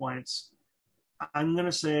 5.5 points. I'm going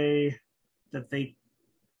to say that they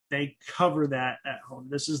cover that at home.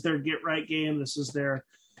 This is their get-right game. This is their,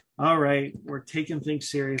 all right, we're taking things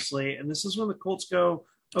seriously. And this is when the Colts go,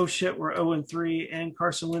 oh, shit, we're 0-3, and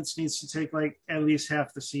Carson Wentz needs to take, like, at least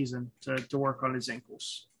half the season to work on his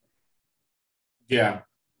ankles. Yeah.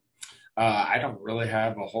 I don't really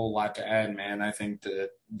have a whole lot to add, man. I think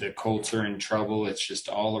the Colts are in trouble. It's just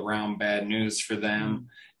all around bad news for them.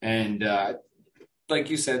 And like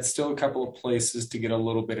you said, still a couple of places to get a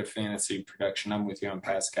little bit of fantasy production. I'm with you on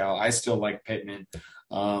Pascal. I still like Pittman.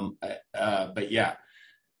 But yeah,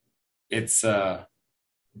 it's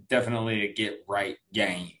definitely a get-right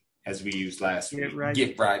game, as we used last week.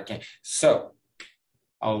 Get-right game. So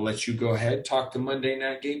I'll let you go ahead. Talk the Monday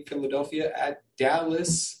night game, Philadelphia at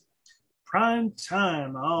Dallas. Prime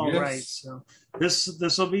time. All right. So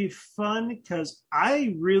this will be fun because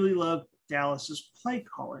I really love Dallas's play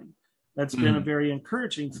calling. That's been a very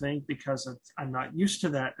encouraging thing because I'm not used to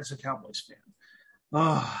that as a Cowboys fan.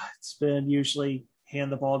 It's been usually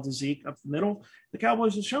hand the ball to Zeke up the middle. The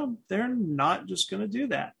Cowboys have shown they're not just going to do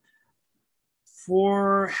that.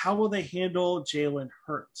 For how will they handle Jalen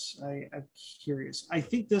Hurts? I'm curious. I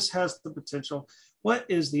think this has the potential. What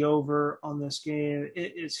is the over on this game?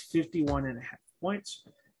 It is 51.5 points.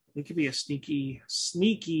 It could be a sneaky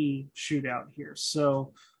shootout here.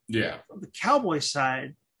 So, on the Cowboys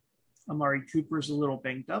side, Amari Cooper's a little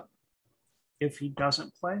banged up. If he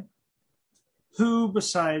doesn't play, who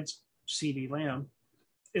besides CeeDee Lamb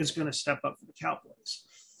is going to step up for the Cowboys?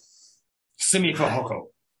 Simi Fehoko.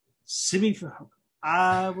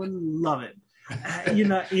 I would love it.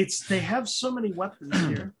 They have so many weapons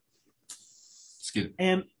here. good.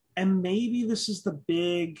 And maybe this is the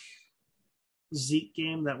big Zeke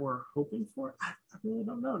game that we're hoping for. I really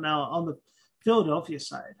don't know. Now on the Philadelphia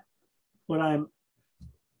side, what I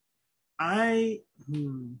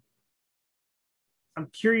I'm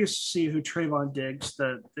curious to see who Trayvon Diggs,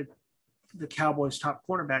 the Cowboys' top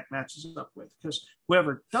cornerback, matches up with, because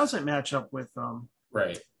whoever doesn't match up with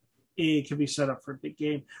Right. it could be set up for a big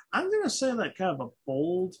game. I'm going to say that kind of a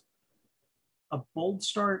bold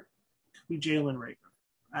start could be Jalen Reagor.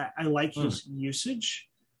 I like his usage.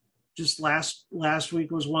 Just last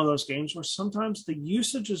week was one of those games where sometimes the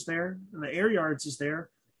usage is there and the air yards is there.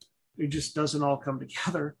 It just doesn't all come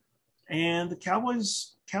together. And the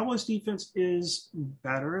Cowboys defense is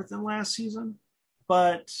better than last season,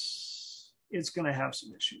 but it's going to have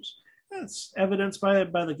some issues. That's evidenced by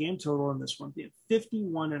the game total in this one being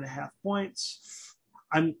 51.5 points.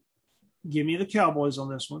 Give me the Cowboys on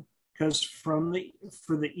this one, because for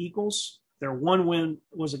the Eagles, their one win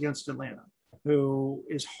was against Atlanta, who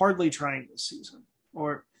is hardly trying this season.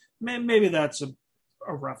 Or maybe that's a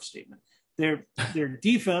rough statement. Their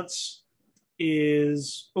defense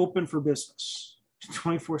is open for business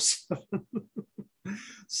 24/7.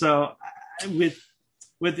 So with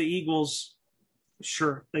the Eagles,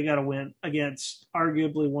 sure, they got to win against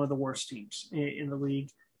arguably one of the worst teams in the league.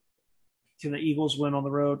 Can the Eagles win on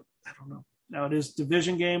the road? I don't know. Now, it is a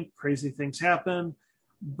division game. Crazy things happen.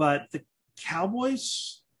 But the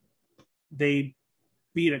Cowboys, they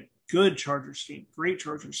beat a good Chargers team, great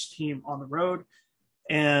Chargers team on the road.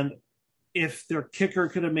 And if their kicker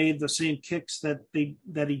could have made the same kicks that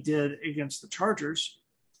he did against the Chargers,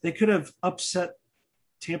 they could have upset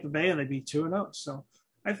Tampa Bay and they'd be 2-0. So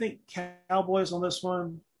I think Cowboys on this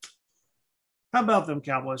one. How about them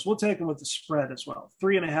Cowboys? We'll take them with the spread as well.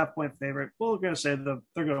 3.5 point favorite. We're going to say they're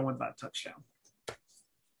going to win by a touchdown.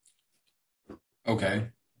 Okay.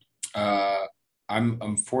 I'm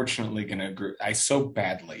unfortunately going to agree. I so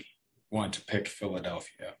badly want to pick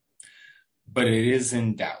Philadelphia, but it is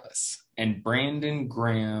in Dallas. And Brandon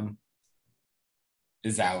Graham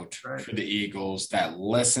is out for the Eagles. That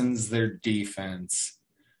lessens their defense.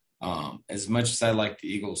 As much as I like the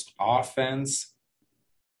Eagles' offense,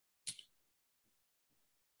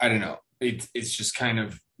 I don't know. It's just kind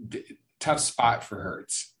of tough spot for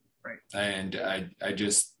Hurts. Right. And I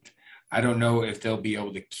don't know if they'll be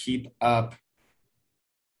able to keep up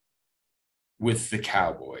with the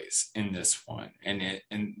Cowboys in this one. And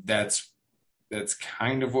that's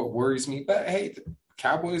kind of what worries me. But hey, the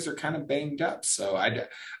Cowboys are kind of banged up. So I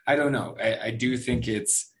don't know. I do think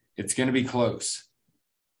it's going to be close.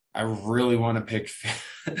 I really want to pick.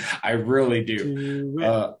 I really do.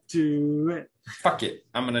 Do it. Fuck it.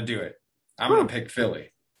 I'm going to do it. I'm going to pick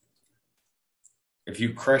Philly. If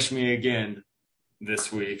you crush me again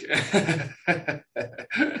this week,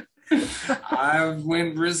 I've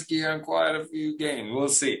went risky on quite a few games. We'll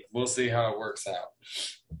see. We'll see how it works out.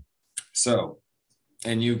 So,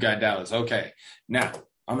 and you got Dallas. Okay. Now,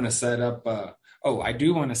 I'm going to set up. I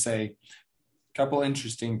do want to say a couple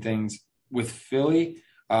interesting things with Philly.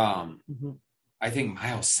 I think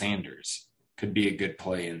Miles Sanders could be a good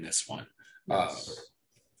play in this one.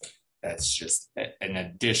 That's just an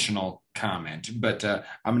additional comment. But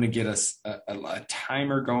I'm going to get us a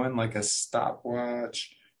timer going, like a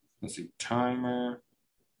stopwatch. Let's see, timer.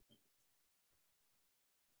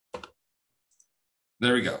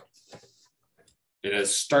 There we go. It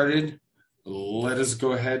has started. Let us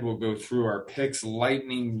go ahead. We'll go through our picks.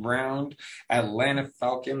 Lightning round. Atlanta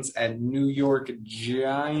Falcons at New York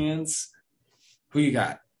Giants. Who you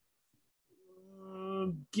got?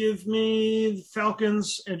 Give me the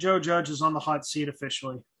Falcons, and Joe Judge is on the hot seat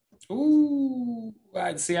officially. Ooh,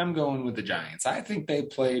 I'd see. I'm going with the Giants. I think they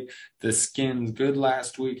played the Skins good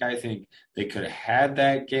last week. I think they could have had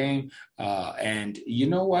that game. And you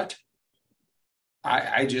know what?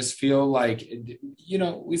 I just feel like,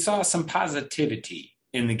 we saw some positivity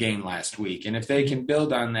in the game last week. And if they can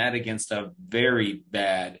build on that against a very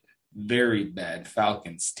bad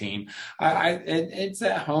Falcons team, it's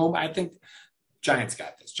at home. I think Giants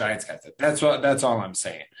got this. That's all I'm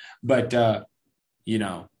saying. But,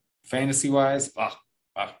 fantasy-wise,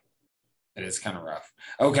 it is kind of rough.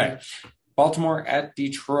 Okay, Baltimore at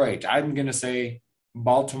Detroit. I'm going to say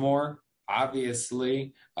Baltimore,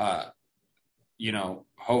 obviously.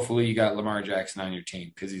 Hopefully you got Lamar Jackson on your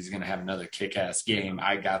team because he's going to have another kick-ass game.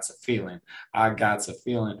 I got a feeling.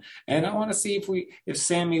 And I want to see if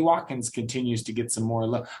Sammy Watkins continues to get some more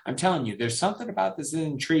love. I'm telling you, there's something about this that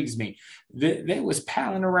intrigues me. They was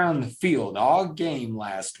palling around the field all game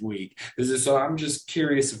last week. So I'm just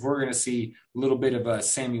curious if we're going to see a little bit of a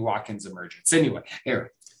Sammy Watkins emergence. Anyway,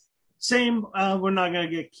 Eric. Same. We're not going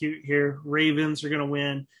to get cute here. Ravens are going to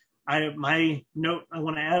win. My note I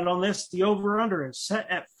want to add on this: the over/under is set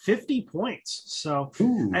at 50 points. So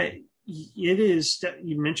Ooh. it is.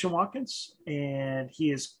 You mentioned Watkins, and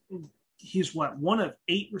he's what, one of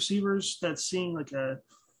 8 receivers that's seeing like a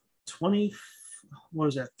 20. What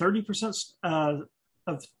is that? 30%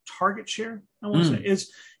 of target share. I want to say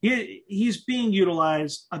is he's being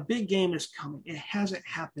utilized. A big game is coming. It hasn't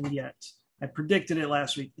happened yet. I predicted it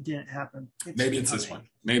last week. It didn't happen. Maybe it's this one.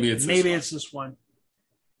 Maybe it's this one.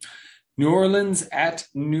 New Orleans at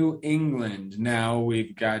New England. Now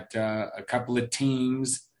we've got a couple of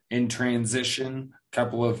teams in transition, a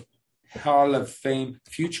couple of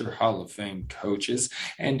future Hall of Fame coaches.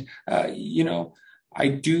 And, I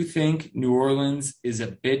do think New Orleans is a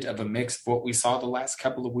bit of a mix of what we saw the last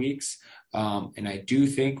couple of weeks. And I do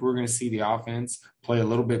think we're going to see the offense play a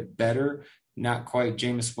little bit better. Not quite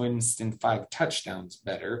Jameis Winston 5 touchdowns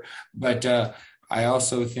better, but I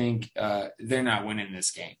also think they're not winning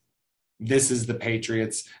this game. This is the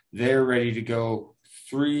Patriots. They're ready to go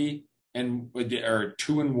 2-1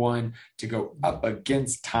 to go up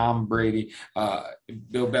against Tom Brady.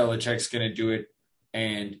 Bill Belichick's going to do it,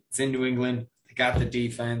 and it's in New England. They got the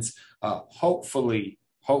defense. Hopefully,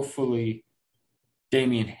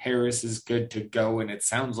 Damian Harris is good to go, and it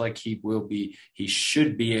sounds like he will be. He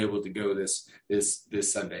should be able to go this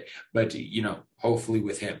Sunday. But hopefully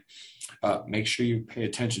with him. Make sure you pay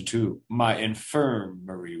attention to my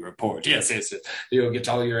infirmary report. Yes. You'll get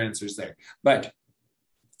all your answers there. But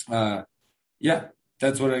that's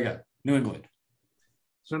what I got. New England.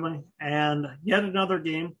 Certainly. And yet another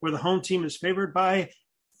game where the home team is favored by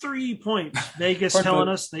 3 points. Vegas telling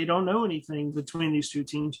us they don't know anything between these two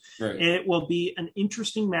teams. Right. It will be an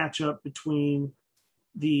interesting matchup between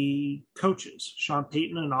the coaches, Sean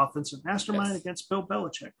Payton, an offensive mastermind, against Bill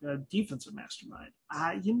Belichick, a defensive mastermind.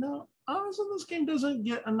 Honestly, this game doesn't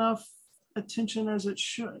get enough attention as it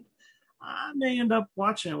should. I may end up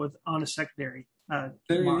watching it on a secondary. There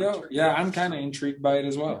you go. Yeah, I'm kind of intrigued by it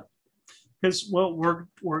as well. Because, we're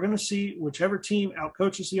going to see whichever team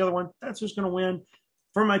outcoaches the other one. That's who's going to win.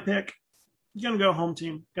 For my pick, I'm going to go home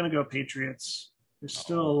team. Going to go Patriots. There's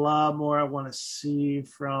still a lot more I want to see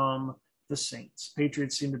from the Saints.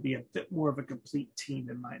 Patriots seem to be a bit more of a complete team,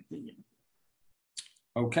 in my opinion.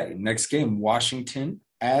 Okay, next game, Washington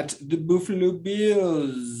at the Buffalo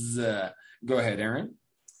Bills. Go ahead, Aaron.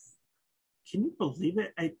 Can you believe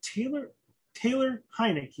it? Taylor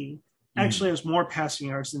Heinicke actually has more passing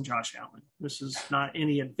yards than Josh Allen. This is not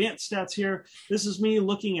any advanced stats here. This is me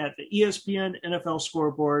looking at the ESPN NFL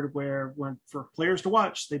scoreboard, where for players to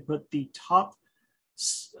watch, they put the top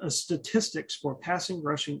statistics for passing,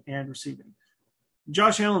 rushing, and receiving.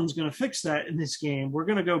 Josh Allen's going to fix that in this game. We're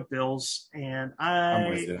going to go Bills, and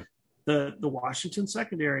the Washington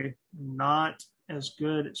secondary, not as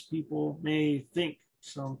good as people may think.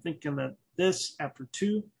 So I'm thinking that this, after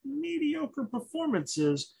 2 mediocre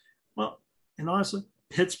performances, and honestly,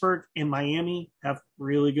 Pittsburgh and Miami have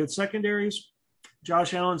really good secondaries.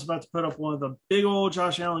 Josh Allen's about to put up one of the big old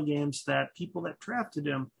Josh Allen games that people that drafted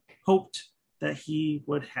him hoped that he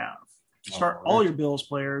would have. Start all your Bills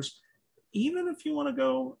players, even if you want to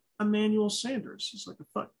go Emmanuel Sanders. It's like a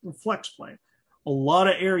flex play. A lot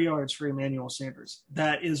of air yards for Emmanuel Sanders.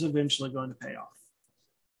 That is eventually going to pay off.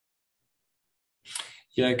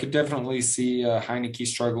 Yeah, I could definitely see Heinicke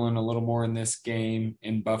struggling a little more in this game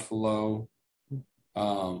in Buffalo.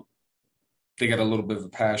 They got a little bit of a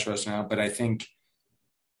pass rush now, but I think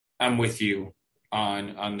I'm with you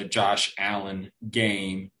on the Josh Allen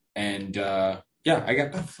game. And I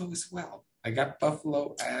got Buffalo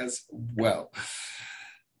as well.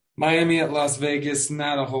 Miami at Las Vegas,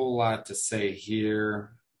 not a whole lot to say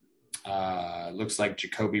here. Looks like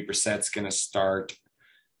Jacoby Brissett's going to start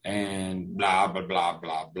and blah, blah, blah,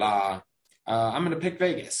 blah, blah. I'm going to pick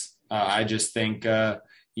Vegas. I just think, I've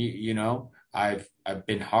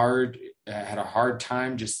been had a hard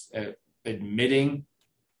time just admitting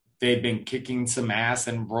they've been kicking some ass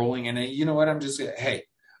and rolling. And you know what?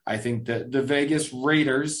 I think that the Vegas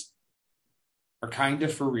Raiders are kind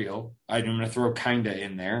of for real. I'm going to throw kind of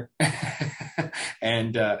in there.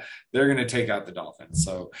 And they're going to take out the Dolphins.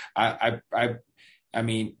 So I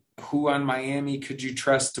mean, who on Miami could you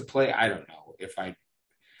trust to play? I don't know.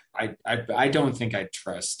 I don't think I'd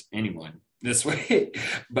trust anyone this way,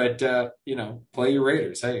 but play your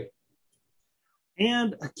Raiders. Hey.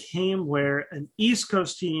 And a game where an East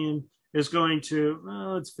Coast team is going to,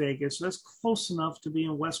 it's Vegas. So that's close enough to be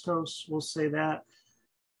in West Coast. We'll say that.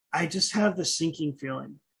 I just have the sinking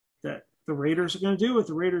feeling that the Raiders are going to do what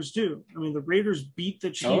the Raiders do. I mean, the Raiders beat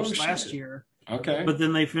the Chiefs last year. Okay. But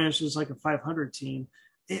then they finished as like a 500 team.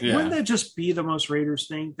 Wouldn't that just be the most Raiders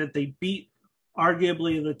thing that they beat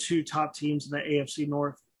arguably the two top teams in the AFC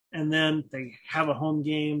North, and then they have a home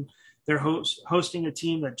game. They're hosting a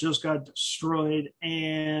team that just got destroyed,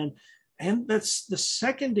 and that's the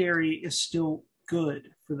secondary is still good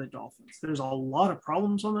for the Dolphins. There's a lot of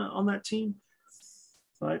problems on that team,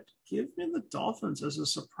 but give me the Dolphins as a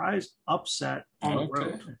surprise upset on the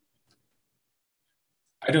road.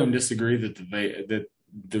 I don't disagree that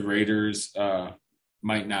the Raiders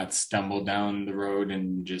might not stumble down the road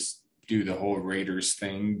and just do the whole Raiders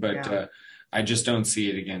thing, but I just don't see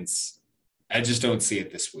it I just don't see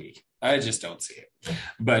it this week. I just don't see it.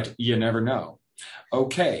 But you never know.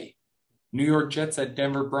 Okay. New York Jets at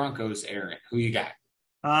Denver Broncos, Aaron. Who you got?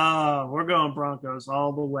 We're going Broncos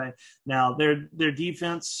all the way. Now, their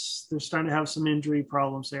defense, they're starting to have some injury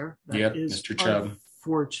problems there. That is Mr. Chubb.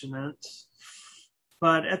 Unfortunate.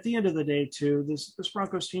 But at the end of the day, too, this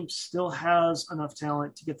Broncos team still has enough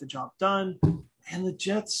talent to get the job done. And the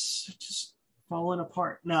Jets are just falling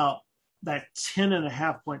apart. Now, that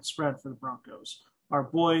 10.5-point spread for the Broncos. Our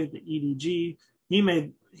boy, the EDG, he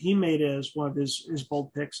made it as one of his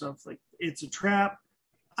bold picks of like, it's a trap.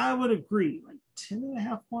 I would agree. Like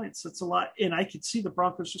 10.5 points, that's a lot. And I could see the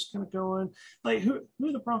Broncos just kind of going, like, who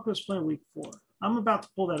are the Broncos playing week 4? I'm about to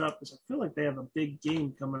pull that up because I feel like they have a big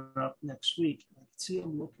game coming up next week. I can see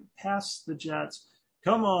them looking past the Jets.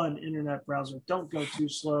 Come on, internet browser. Don't go too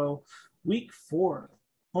slow. Week 4,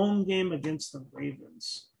 home game against the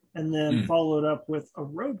Ravens. And then followed up with a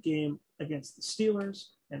road game against the Steelers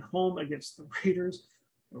and home against the Raiders.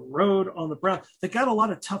 The road on the Browns. They got a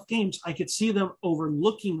lot of tough games. I could see them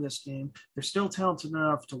overlooking this game. They're still talented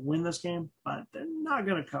enough to win this game, but they're not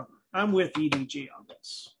going to cover. I'm with EDG on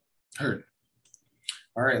this. Heard.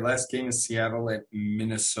 All right, last game is Seattle at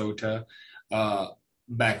Minnesota.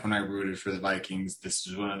 Back when I rooted for the Vikings, this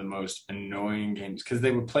is one of the most annoying games because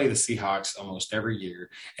they would play the Seahawks almost every year.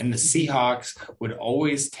 And the Seahawks would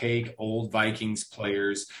always take old Vikings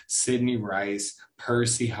players, Sidney Rice,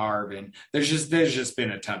 Percy Harvin. There's just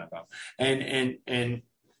been a ton of them. And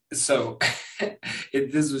so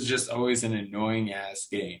this was just always an annoying ass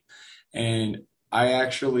game. And I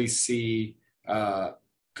actually see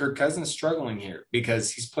Kirk Cousins struggling here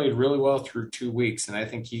because he's played really well through 2 weeks. And I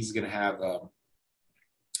think he's going to have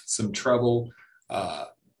some trouble.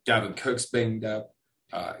 Dalvin Cook's banged up.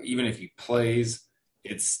 Even if he plays,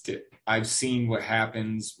 I've seen what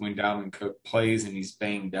happens when Dalvin Cook plays and he's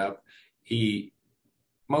banged up. He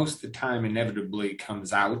most of the time inevitably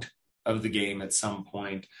comes out of the game at some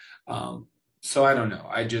point. So I don't know.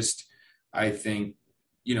 I think,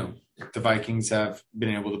 the Vikings have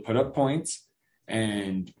been able to put up points,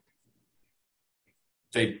 and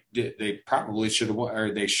they probably should have won,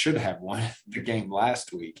 or they should have won the game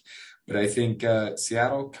last week. But I think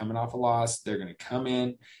Seattle, coming off a loss, they're going to come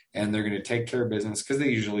in and they're going to take care of business because they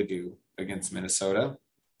usually do against Minnesota.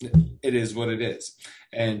 It is what it is.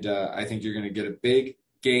 And I think you're going to get a big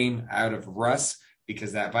game out of Russ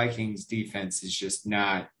because that Vikings defense is just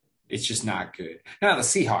not good. Now, the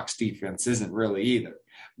Seahawks defense isn't really either.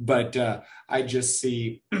 But I just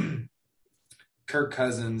see Kirk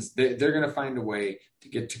Cousins, they're going to find a way to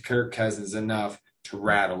get to Kirk Cousins enough to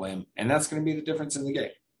rattle him, and that's going to be the difference in the game.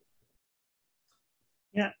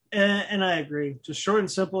 Yeah, and I agree. Just short and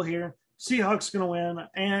simple here. Seahawks going to win,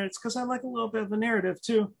 and it's because I like a little bit of a narrative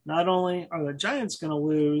too. Not only are the Giants going to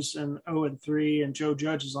lose and 0-3, and Joe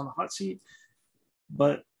Judge is on the hot seat,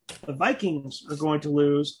 but the Vikings are going to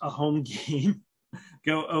lose a home game,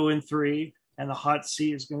 go 0-3, and the hot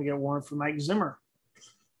seat is going to get warm for Mike Zimmer.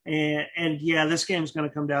 And yeah, this game is going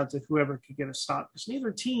to come down to whoever could get a stop because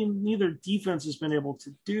neither defense has been able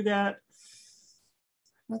to do that.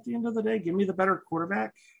 At the end of the day, give me the better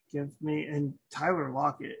quarterback. And Tyler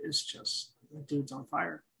Lockett is just, the dude's on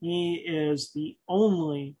fire. He is the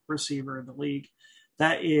only receiver in the league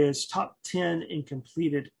that is top 10 in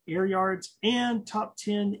completed air yards and top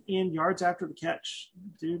 10 in yards after the catch.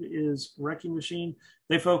 Dude is a wrecking machine.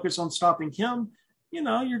 They focus on stopping him.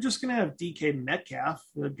 You're just going to have DK Metcalf,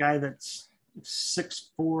 the guy that's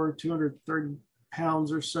 6'4", 230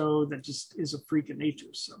 pounds or so, that just is a freak of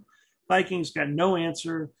nature. So Vikings got no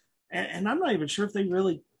answer. And I'm not even sure if they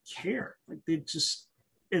really care. Like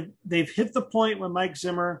they've hit the point with Mike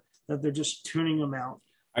Zimmer that they're just tuning him out.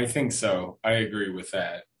 I think so. I agree with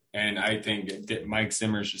that. And I think that Mike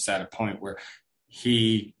Zimmer's just at a point where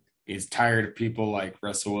he is tired of people like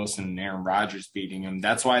Russell Wilson and Aaron Rodgers beating him.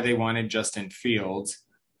 That's why they wanted Justin Fields.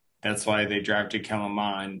 That's why they drafted Kellen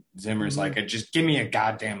Mond. Zimmer's like, just give me a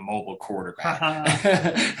goddamn mobile quarterback.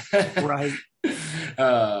 Right.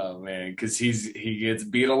 Oh, man, because he gets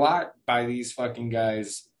beat a lot by these fucking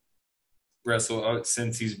guys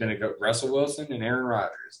since he's been a GOAT. Russell Wilson and Aaron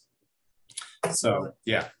Rodgers. So,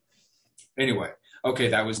 yeah. Anyway, okay,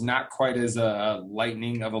 that was not quite as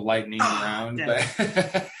lightning round,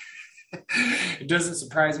 but it doesn't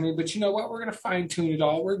surprise me. But you know what? We're going to fine tune it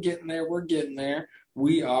all. We're getting there.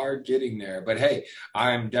 We are getting there. But hey,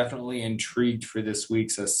 I'm definitely intrigued for this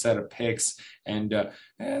week's set of picks. And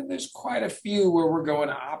there's quite a few where we're going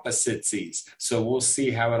opposites. So we'll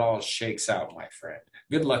see how it all shakes out, my friend.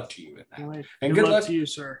 Good luck to you in that. Right. And good luck to you,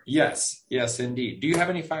 sir. Yes, indeed. Do you have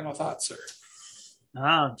any final thoughts, sir?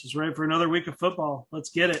 Just ready for another week of football. Let's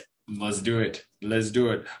get it. Let's do it.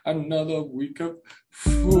 Another week of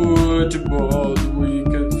football, week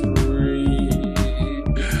of 3.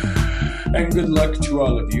 And good luck to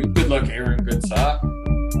all of you. Good luck, Aaron Goodsaw.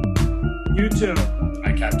 You too.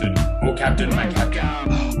 My captain. Oh, captain, my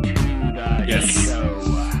captain. Yes.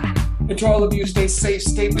 And to all of you, stay safe,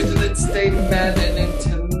 stay vigilant, stay mad, and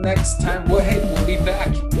until next time, well, hey, we'll be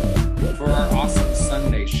back for our awesome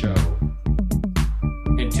Sunday show.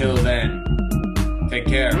 Until then, take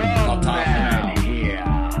care. I'll talk.